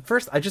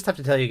first, I just have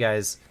to tell you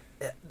guys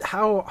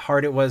how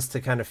hard it was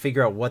to kind of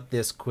figure out what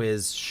this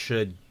quiz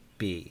should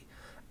be.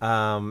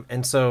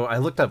 And so I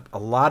looked up a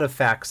lot of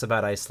facts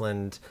about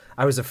Iceland.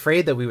 I was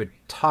afraid that we would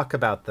talk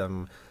about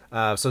them.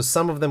 So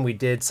some of them we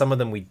did, some of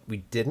them we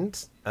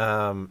didn't.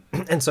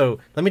 And so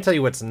let me tell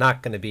you what's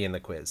not going to be in the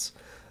quiz.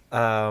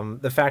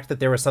 The fact that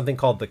there was something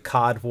called the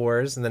Cod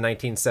Wars in the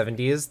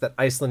 1970s that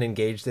Iceland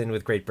engaged in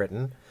with Great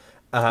Britain,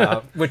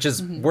 which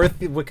is worth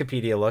the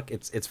Wikipedia look.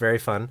 It's very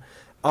fun.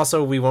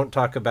 Also, we won't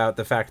talk about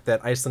the fact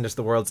that Iceland is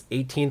the world's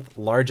 18th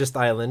largest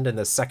island and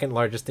the second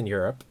largest in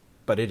Europe,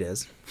 but it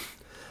is.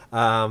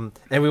 And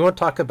we won't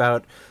talk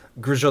about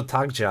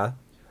Grujotagja,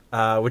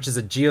 which is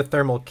a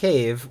geothermal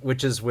cave,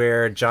 which is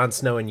where Jon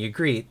Snow and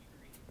Ygritte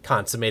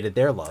consummated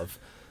their love.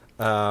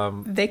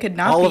 They could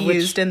not be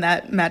used in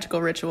that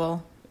magical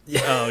ritual.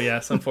 Oh,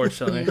 yes,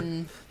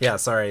 unfortunately. Yeah,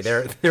 sorry,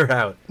 they're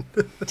out.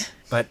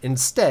 But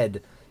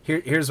instead,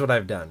 here's what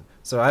I've done.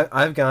 So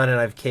I've gone and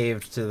I've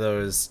caved to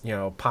those,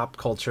 pop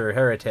culture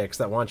heretics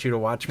that want you to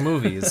watch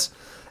movies.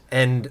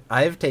 And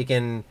I've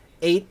taken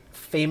 8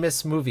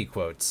 famous movie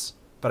quotes,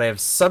 but I have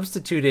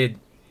substituted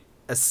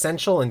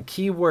essential and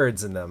key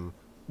words in them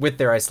with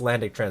their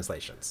Icelandic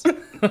translations.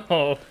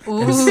 Oh.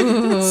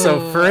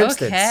 So, for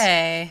instance,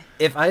 okay.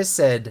 if I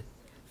said,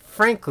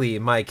 frankly,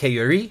 my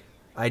Keyuri,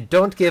 I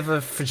don't give a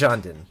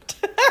fjandin.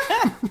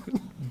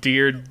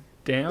 Dear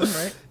damn,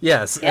 right?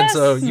 Yes, and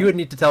so you would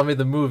need to tell me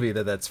the movie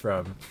that's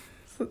from.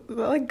 Is that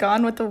like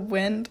Gone with the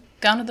Wind?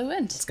 Gone with the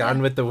Wind. It's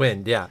Gone with the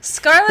Wind, yeah.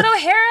 Scarlett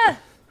O'Hara.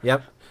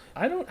 Yep.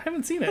 I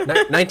haven't seen it.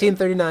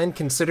 1939,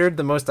 considered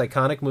the most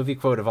iconic movie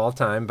quote of all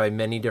time by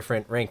many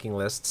different ranking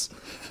lists.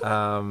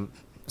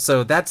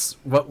 So that's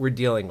what we're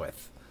dealing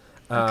with.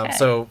 Okay.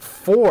 So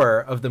 4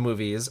 of the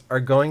movies are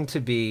going to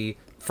be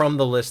from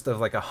the list of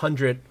like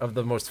 100 of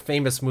the most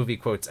famous movie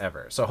quotes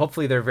ever. So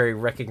hopefully they're very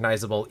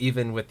recognizable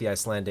even with the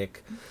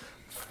Icelandic.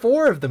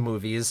 4 of the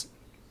movies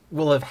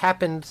will have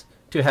happened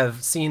to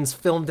have scenes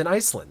filmed in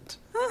Iceland,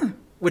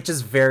 which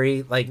is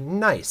very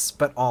nice,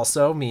 but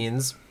also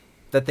means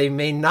that they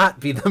may not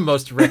be the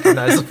most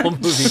recognizable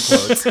movie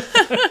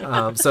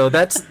quotes. So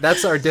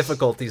that's our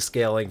difficulty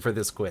scaling for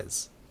this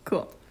quiz.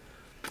 Cool.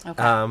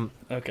 Okay.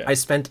 Okay. I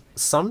spent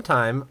some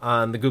time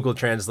on the Google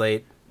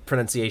Translate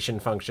pronunciation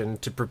function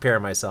to prepare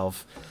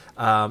myself.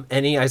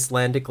 Any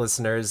Icelandic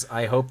listeners,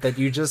 I hope that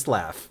you just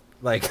laugh.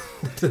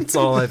 That's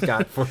all I've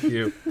got for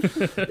you.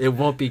 It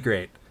won't be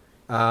great.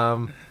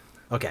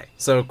 Okay,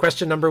 so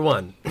question number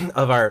 1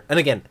 of our, and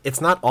again, it's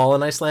not all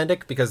in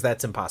Icelandic because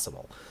that's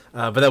impossible.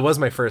 But that was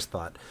my first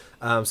thought.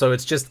 So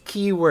it's just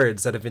key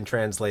words that have been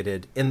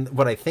translated in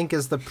what I think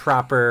is the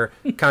proper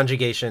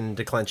conjugation,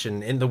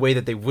 declension, in the way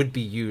that they would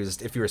be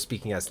used if you were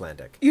speaking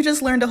Icelandic. You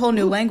just learned a whole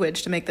new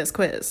language to make this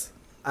quiz.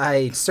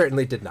 I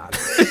certainly did not.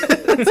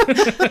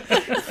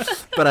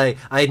 But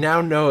I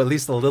now know at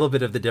least a little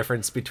bit of the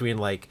difference between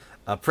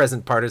a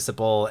present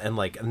participle and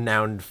a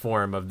noun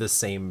form of the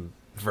same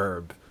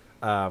verb,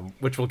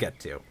 which we'll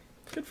get to.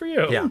 Good for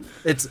you. Yeah,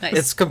 it's Nice.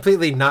 It's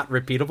completely not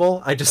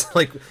repeatable. I just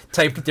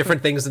typed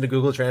different things into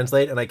Google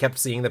Translate, and I kept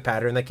seeing the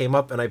pattern that came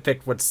up, and I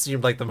picked what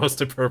seemed like the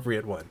most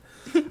appropriate one.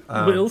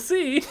 We'll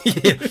see.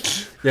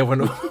 Yeah,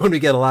 when we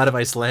get a lot of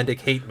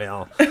Icelandic hate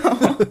mail.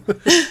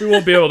 We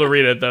won't be able to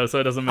read it, though, so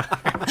it doesn't matter.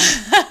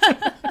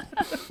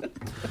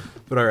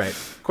 But all right,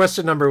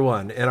 question number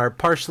 1 in our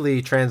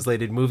partially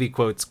translated movie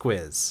quotes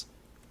quiz.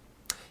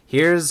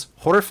 Here's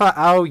Horfa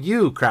á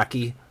you,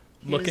 Kraki.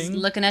 He's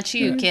looking at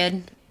you,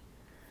 kid.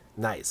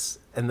 Nice.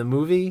 And the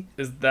movie?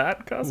 Is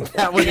that Casablanca?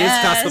 That one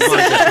Yes. is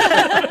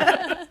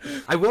Casablanca.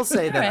 I will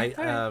say that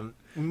All right.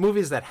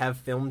 movies that have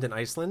filmed in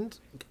Iceland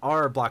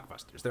are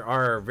blockbusters. There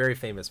are very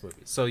famous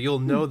movies, so you'll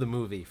know the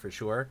movie for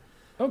sure.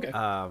 Okay.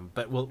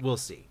 But we'll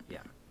see.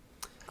 Yeah.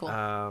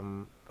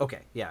 Cool.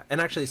 Okay. Yeah.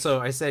 And actually, so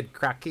I said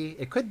Kraki.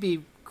 It could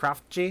be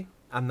Kraftji.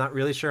 I'm not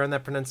really sure on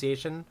that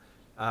pronunciation.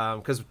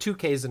 Because 2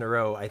 Ks in a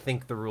row, I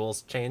think the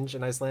rules change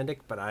in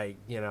Icelandic, but I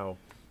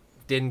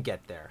didn't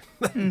get there.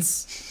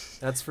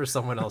 That's for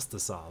someone else to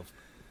solve.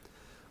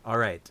 All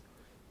right.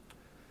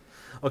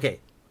 Okay.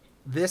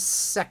 This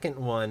second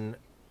one,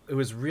 it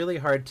was really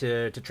hard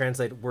to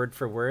translate word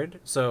for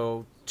word.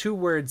 So 2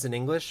 words in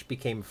English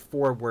became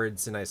 4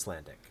 words in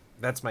Icelandic.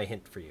 That's my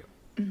hint for you.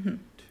 Mm-hmm.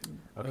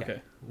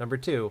 Okay. Number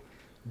 2,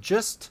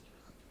 just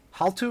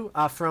haltu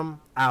afram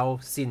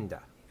á sinda.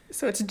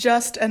 So it's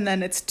just, and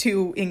then it's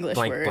 2 English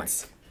Blank, words.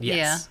 blank.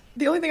 Yes.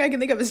 The only thing I can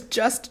think of is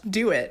just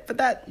do it, but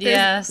that...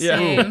 Yeah,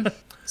 same.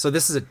 So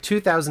this is a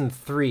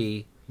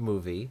 2003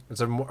 movie. It's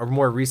a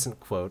more recent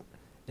quote.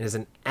 It is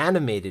an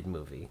animated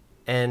movie.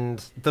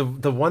 And the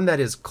one that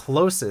is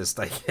closest,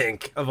 I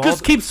think, of all...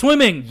 Just keep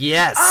swimming.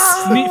 Yes!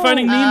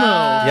 Finding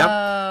Nemo.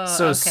 Yep.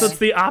 So, okay. So it's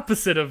the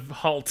opposite of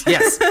halt.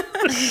 yes.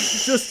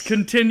 Just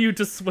continue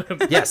to swim.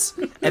 Yes.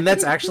 And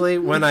that's actually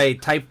when I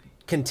typed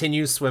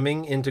continue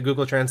swimming into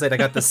Google Translate, I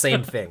got the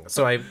same thing.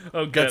 So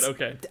Oh, good. that's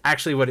Okay.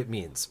 actually what it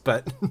means.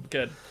 But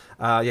Good.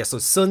 so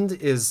sund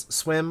is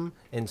swim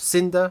and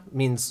sinda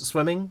means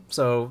swimming.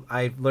 So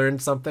I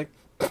learned something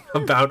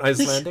about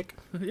Icelandic.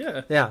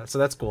 Yeah. Yeah, so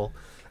that's cool.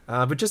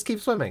 But just keep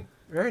swimming.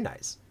 Very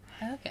nice.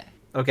 Okay.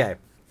 Okay.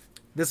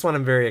 This one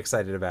I'm very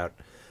excited about.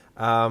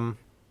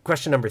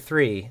 Question number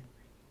 3.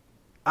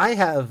 I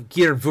have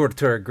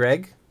Geirvurtur,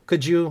 Greg.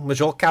 Could you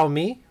majolkow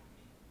me?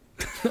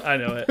 I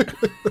know it.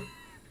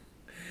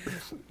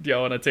 Do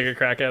y'all want to take a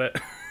crack at it?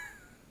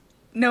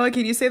 Noah,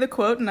 can you say the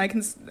quote and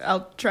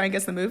I'll try and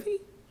guess the movie?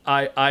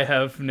 I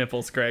have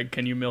nipples, Greg.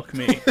 Can you milk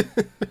me?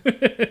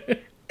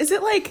 Is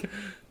it like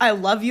I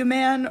love you,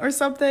 man, or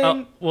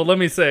something? Well, let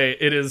me say,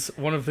 it is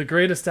one of the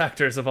greatest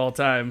actors of all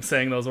time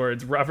saying those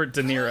words, Robert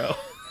De Niro.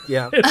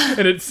 Yeah.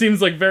 And it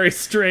seems like a very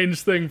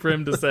strange thing for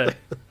him to say.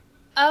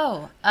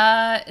 Oh,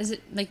 is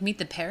it like Meet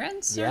the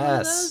Parents? Or one of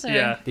Yes. those, or-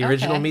 Yeah. The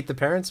original Okay. Meet the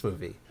Parents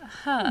movie.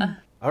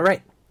 All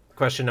right.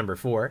 Question number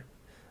 4.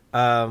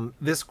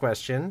 This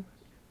question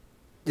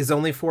is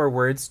only 4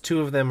 words. 2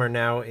 of them are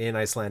now in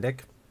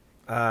Icelandic.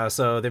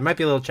 So there might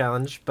be a little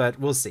challenge, but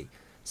we'll see.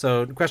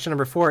 So question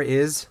number 4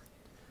 is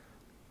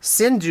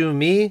Sindu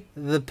me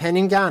the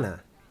peningana.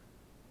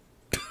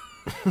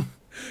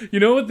 You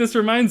know what this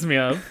reminds me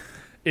of?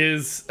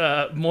 Is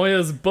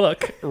Moya's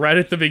book right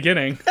at the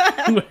beginning,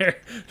 where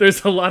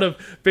there's a lot of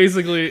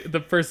basically the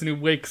person who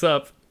wakes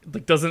up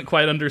like doesn't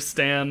quite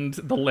understand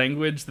the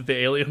language that the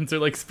aliens are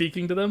like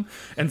speaking to them,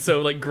 and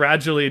so like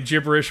gradually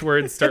gibberish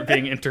words start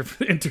being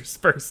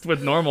interspersed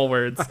with normal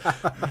words.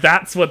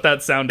 That's what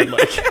that sounded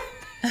like.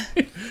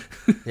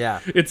 Yeah.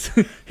 It's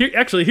here.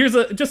 Actually, here's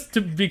a just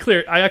to be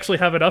clear. I actually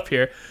have it up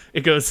here.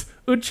 It goes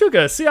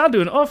Uchuga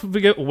siadun off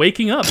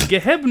waking up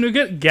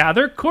gehebnuget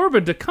gather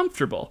korba to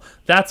comfortable.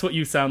 That's what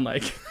you sound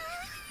like.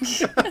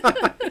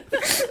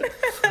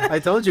 I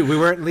told you we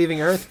weren't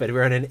leaving Earth, but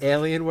we're in an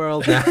alien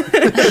world now.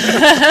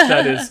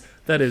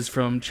 That is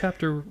from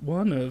chapter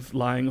 1 of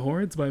Lying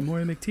Hordes by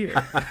Moira McTeer.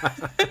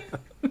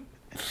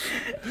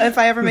 If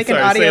I ever make an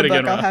Sorry, say it audiobook,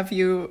 again, I'll Rob. have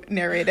you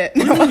narrate it.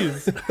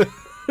 Please.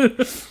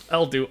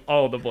 I'll do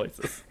all the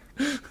voices.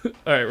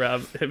 All right,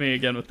 Rob, hit me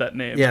again with that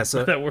name. Yeah,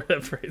 so- that word,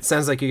 that phrase.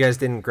 Sounds like you guys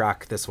didn't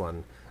grok this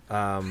one.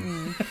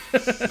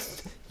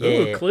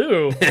 Ooh,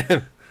 clue.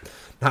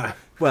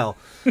 Well,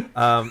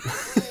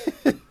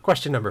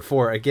 question number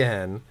 4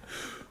 again.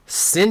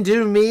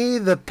 Sindu me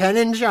the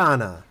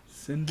peningana.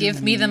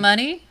 Give me the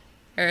money,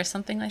 or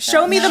something like that.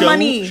 Show me the Show-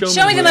 money.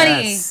 Show me the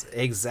money. Yes,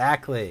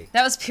 exactly.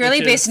 That was purely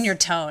Which based is- on your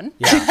tone.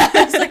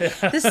 Yeah.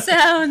 This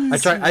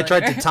sounds. I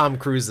tried to familiar. Tom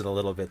Cruise it a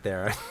little bit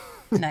there.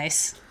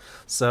 Nice.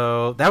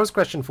 So that was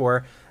question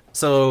 4.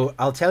 So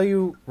I'll tell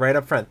you right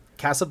up front: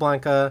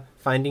 Casablanca,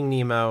 Finding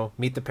Nemo,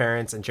 Meet the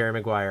Parents, and Jerry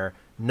Maguire.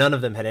 None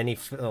of them had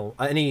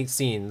any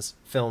scenes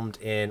filmed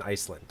in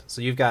Iceland.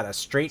 So you've got a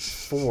straight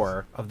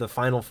 4 of the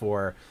final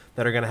 4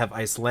 that are going to have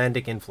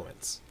Icelandic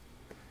influence.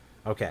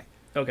 Okay.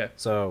 Okay.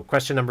 So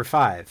question number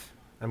 5.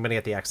 I'm going to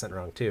get the accent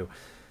wrong too.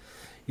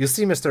 You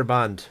see, Mr.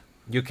 Bond,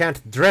 you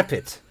can't drep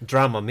it,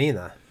 Drama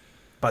Mina,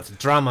 but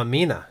Drama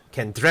Mina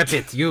can drep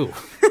it you.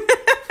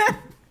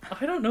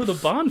 I don't know the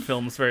Bond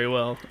films very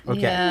well.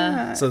 Okay.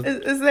 Yeah. So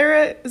Is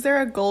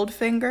there a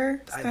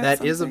Goldfinger?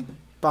 that is a something?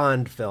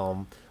 Bond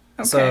film.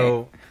 Okay.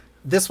 So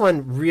this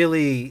one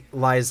really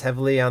lies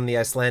heavily on the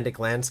Icelandic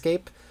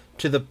landscape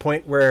to the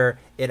point where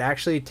it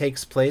actually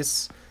takes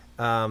place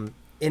in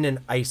an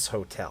ice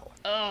hotel.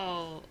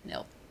 Oh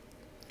no,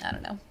 I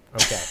don't know.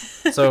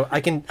 Okay. So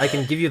I can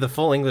give you the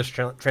full English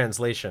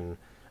translation.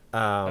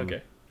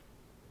 Okay.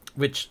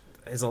 Which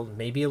is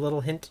maybe a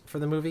little hint for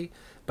the movie,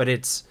 but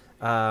it's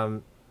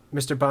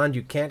Mr. Bond,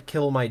 you can't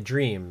kill my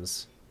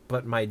dreams,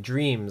 but my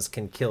dreams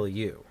can kill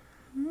you.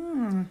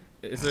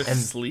 Is there And-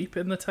 sleep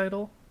in the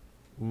title?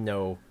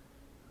 No.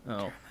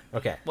 Oh.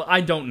 Okay. Well,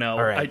 I don't know.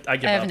 All right. I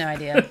give I up. have no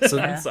idea. So,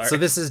 Yeah. sorry. so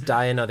this is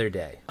Die Another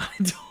Day.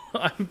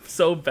 I'm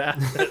so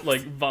bad at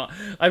like Bond.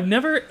 I've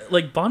never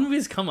like Bond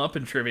movies come up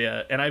in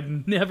trivia, and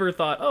I've never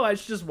thought, oh, I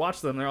should just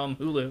watch them. They're on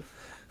Hulu.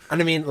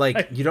 And I mean,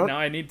 like, you don't Now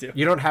I need to.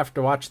 you don't have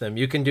to watch them.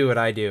 You can do what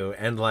I do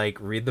and like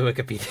read the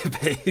Wikipedia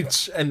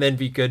page and then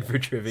be good for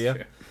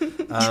trivia.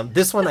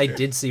 This one I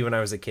did see when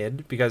I was a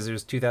kid because it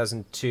was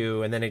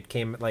 2002, and then it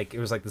came like it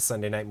was like the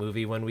Sunday night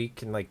movie one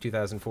week in like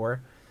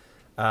 2004.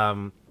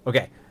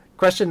 Okay,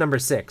 question number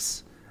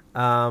 6.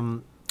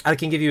 I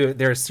can give you.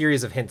 There are a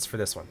series of hints for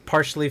this one.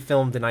 Partially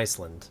filmed in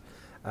Iceland.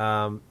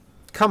 Come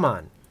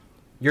on,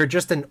 you're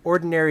just an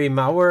ordinary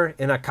Maur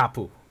in a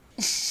kapu.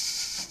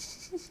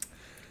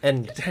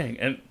 And Dang,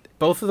 and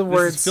both of the this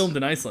words is filmed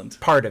in Iceland.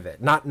 part of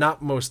it,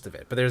 not most of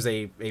it, but there's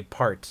a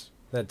part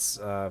that's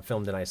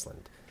filmed in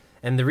Iceland.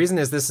 And the reason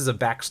is this is a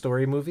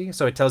backstory movie,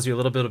 so it tells you a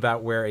little bit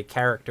about where a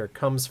character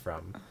comes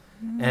from.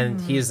 And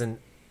he is an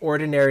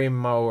ordinary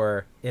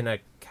mower in a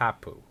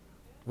kapu,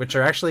 which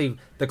are actually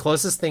the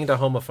closest thing to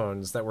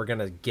homophones that we're going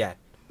to get.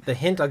 The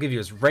hint I'll give you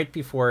is right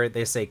before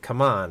they say,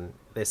 come on,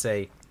 they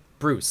say,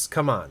 Bruce,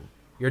 come on.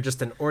 You're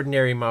just an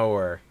ordinary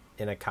mower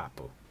in a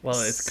kapu. Well,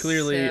 it's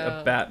clearly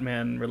So- a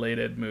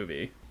Batman-related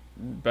movie.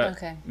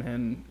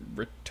 Batman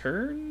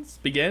Returns?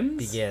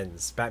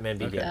 Begins? Batman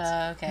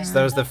Begins. Okay. So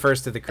that was the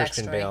first of the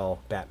Christian Backstory. Bale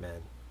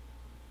Batman.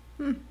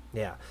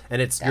 Yeah, and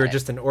you're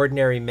just an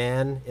ordinary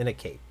man in a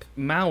cape.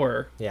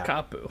 Mauer. Yeah.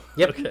 Kapu.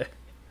 Yep. Okay.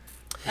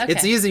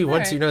 It's easy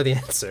once All you know the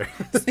answer.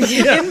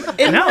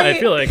 Now I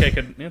feel like I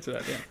could answer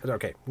that, yeah.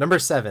 Okay, number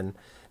 7.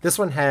 This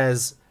one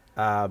has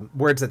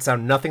words that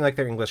sound nothing like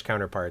their English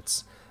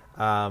counterparts.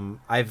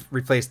 I've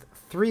replaced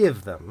 3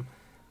 of them,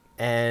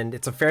 and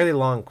it's a fairly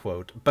long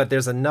quote, but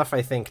there's enough,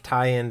 I think,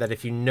 tie-in that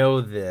if you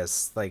know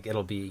this, like,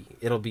 it'll be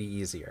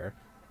easier.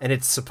 And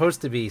it's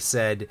supposed to be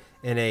said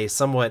in a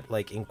somewhat,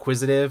 like,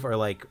 inquisitive or,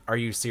 like, are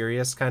you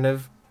serious kind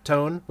of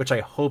tone, which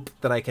I hope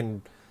that I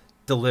can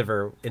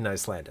deliver in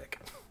Icelandic.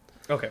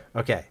 Okay.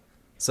 Okay,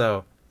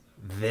 so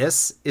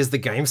this is the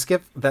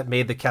gameskip that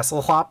made the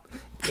Kesselhop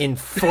in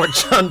 4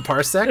 John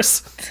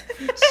parsecs.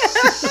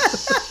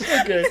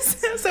 Okay.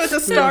 So it's a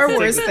Star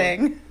Wars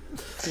thing.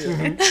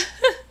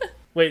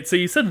 Wait, so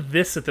you said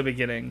this at the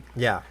beginning,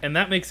 Yeah. and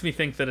that makes me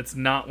think that it's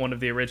not one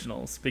of the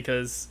originals,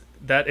 because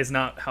that is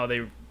not how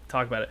they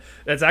talk about it.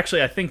 That's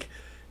actually, I think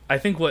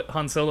what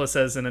Han Solo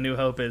says in A New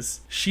Hope is,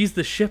 she's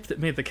the ship that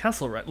made the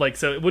Kessel Run. Like,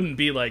 so it wouldn't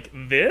be like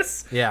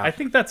this. Yeah. I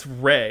think that's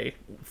Rey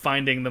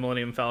finding the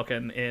Millennium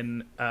Falcon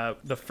in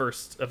the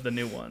first of the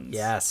new ones.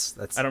 Yes,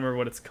 that's I don't remember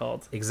what it's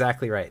called.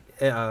 exactly right.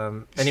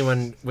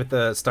 Anyone with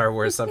the Star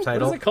Wars What is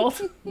subtitle? it called?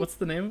 What's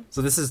the name?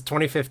 So this is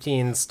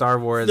 2015 Star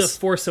Wars. The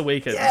Force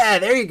Awakens. Yeah,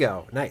 there you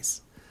go.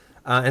 Nice.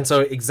 And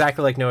so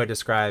exactly like Noah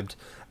described,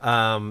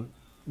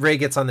 Rey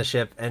gets on the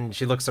ship and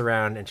she looks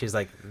around and she's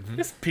like,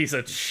 This piece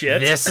of shit.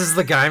 this is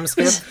the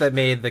gameskip that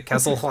made the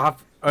Kesselhop.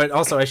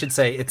 Also, I should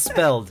say it's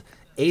spelled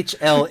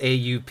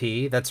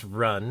HLAUP. That's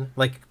run,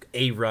 like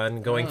a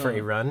run, going for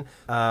a run.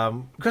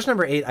 Question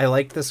number 8. I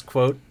like this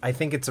quote. I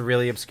think it's a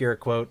really obscure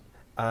quote.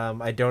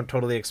 I don't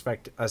totally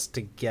expect us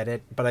to get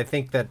it, but I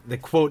think that the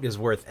quote is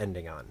worth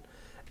ending on.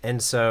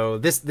 And so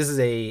this is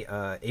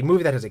a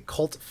movie that has a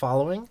cult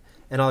following,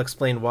 and I'll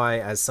explain why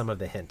as some of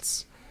the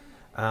hints.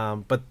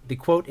 But the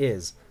quote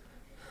is,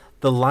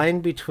 the line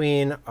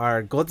between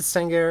our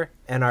Godsanger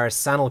and our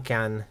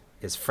Sanalkan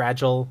is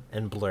fragile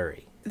and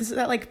blurry. Is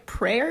that like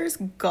prayers?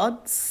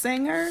 God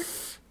singer?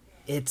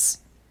 It's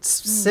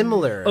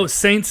similar. Oh,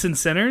 Saints and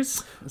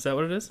Sinners? Is that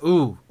what it is?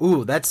 Ooh,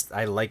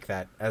 I like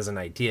that as an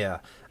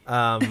idea.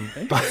 But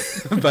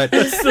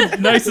It's the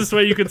nicest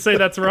way you could say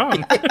that's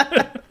wrong.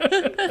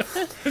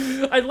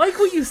 I like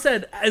what you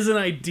said as an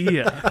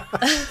idea.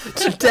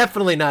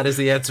 definitely not as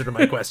the answer to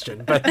my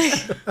question. But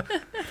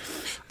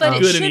But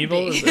it Good should and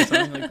evil? be. Is there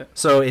something like that?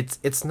 so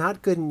it's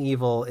not good and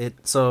evil.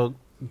 So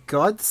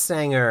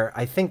Godsanger,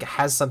 I think,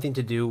 has something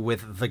to do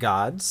with the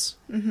gods.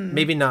 Mm-hmm.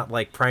 Maybe not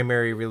like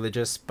primary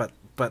religious, but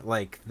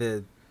like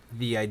the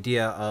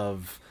idea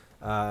of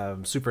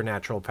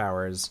supernatural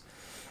powers.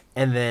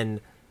 And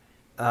then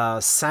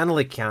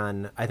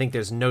Sanlikan, I think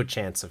there's no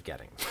chance of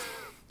getting.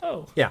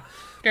 Oh. Yeah.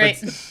 Great.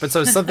 But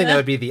so something that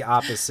would be the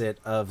opposite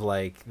of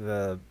like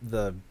the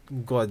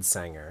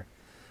Godsanger.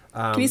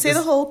 Can you say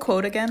the whole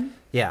quote again?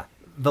 Yeah.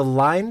 The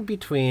line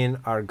between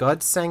our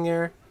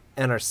Godsanger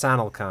and our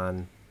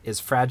Sanalkan is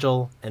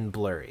fragile and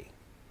blurry.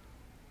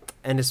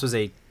 And this was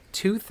a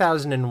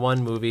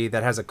 2001 movie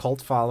that has a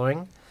cult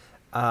following.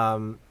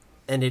 And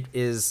it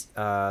is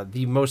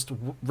the most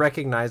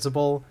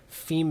recognizable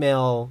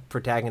female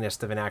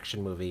protagonist of an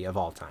action movie of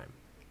all time.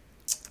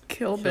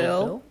 Kill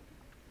Bill.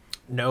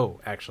 No,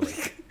 actually.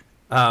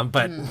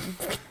 But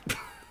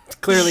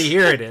clearly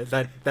here it is.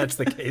 That's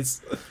the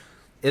case.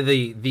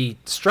 The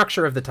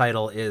structure of the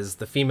title is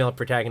the female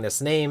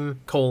protagonist's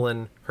name,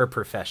 her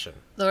profession.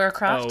 Lara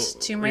Croft, Oh,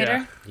 Tomb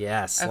Raider.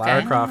 Yes, Okay.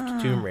 Lara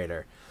Croft, Tomb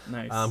Raider.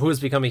 Nice. Who has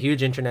become a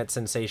huge internet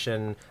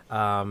sensation.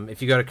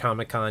 If you go to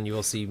Comic-Con, you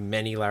will see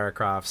many Lara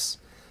Crofts,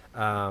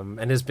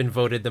 and has been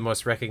voted the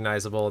most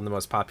recognizable and the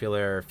most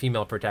popular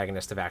female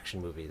protagonist of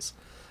action movies.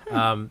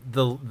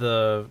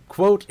 The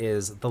quote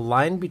is, the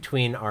line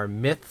between our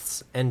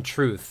myths and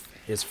truth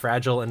is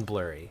fragile and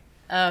blurry.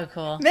 Oh,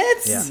 cool.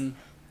 Myths! Yeah.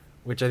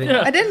 Which I think,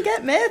 Yeah. I didn't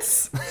get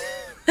myths.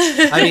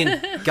 I mean,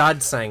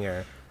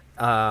 Godsanger.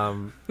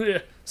 Yeah.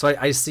 So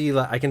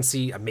I can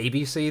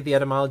maybe see the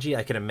etymology.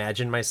 I can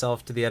imagine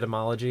myself to the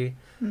etymology.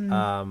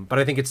 But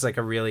I think it's like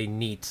a really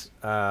neat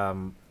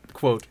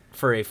quote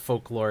for a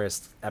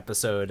folklorist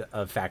episode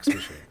of Fax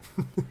Machine.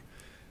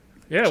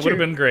 Yeah, it would have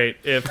been great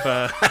if...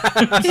 After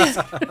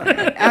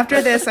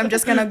this, I'm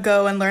just going to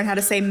go and learn how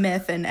to say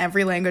myth in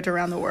every language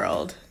around the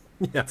world.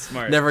 Yeah,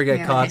 Smart. never get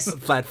Yeah. caught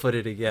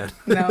flat-footed again.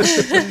 No,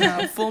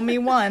 fool me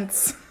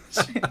once.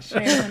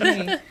 Shame on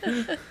me.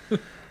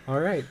 All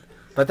right,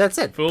 but that's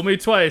it. Fool me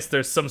twice,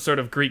 there's some sort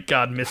of Greek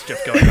god mischief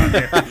going on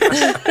here.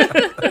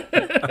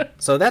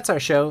 So that's our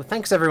show.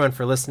 Thanks everyone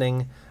for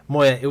listening.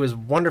 Moya, it was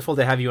wonderful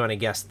to have you on a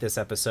guest this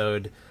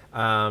episode.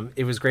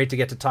 It was great to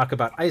get to talk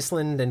about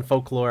Iceland and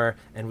folklore,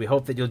 and we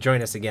hope that you'll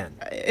join us again.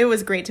 It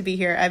was great to be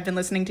here. I've been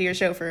listening to your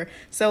show for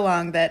so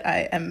long that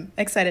I am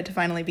excited to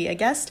finally be a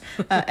guest.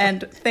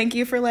 And thank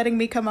you for letting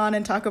me come on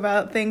and talk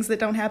about things that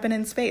don't happen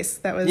in space.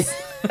 That was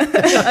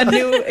a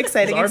new,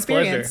 exciting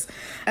experience.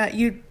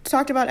 You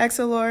talked about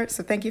Exolore,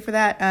 so thank you for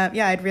that.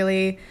 Yeah, I'd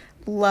really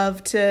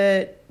love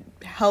to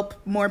help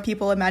more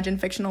people imagine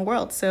fictional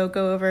worlds. So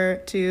go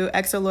over to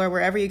Exolore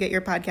wherever you get your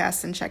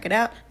podcasts and check it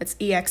out. It's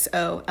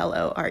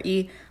EXOLORE.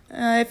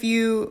 If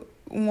you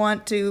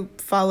want to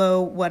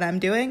follow what I'm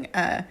doing,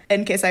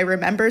 in case I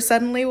remember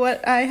suddenly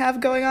what I have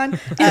going on,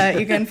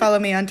 you can follow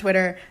me on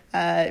Twitter,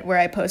 where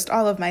I post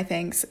all of my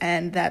things,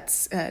 and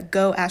that's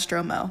Go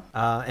Astromo.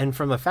 And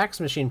from a Fax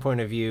Machine point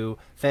of view,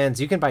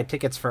 fans, you can buy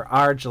tickets for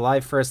our July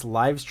 1st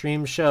live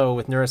stream show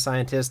with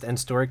neuroscientist and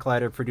Story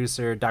Collider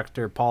producer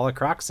Dr. Paula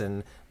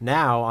Croxon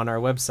now on our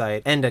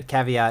website and at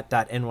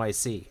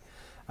caveat.nyc.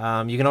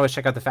 You can always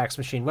check out the Fax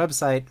Machine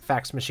website,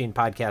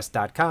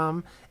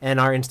 faxmachinepodcast.com, and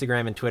our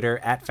Instagram and Twitter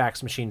at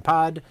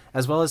FaxMachinePod,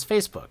 as well as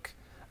Facebook,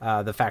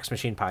 the Fax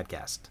Machine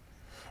Podcast.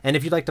 And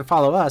if you'd like to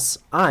follow us,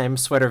 I'm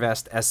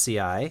Sweatervest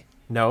SCI,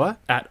 Noah,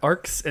 at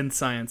Arcs and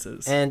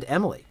Sciences, and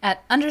Emily,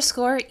 at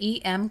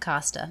 _EM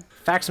Costa.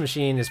 Fax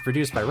Machine is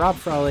produced by Rob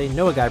Frawley,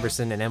 Noah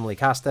Giberson, and Emily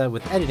Costa,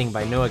 with editing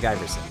by Noah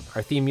Giberson.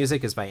 Our theme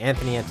music is by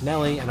Anthony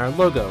Antonelli, and our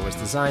logo was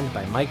designed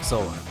by Mike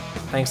Zola.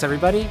 Thanks,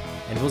 everybody,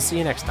 and we'll see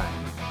you next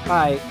time.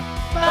 Bye.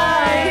 Bye.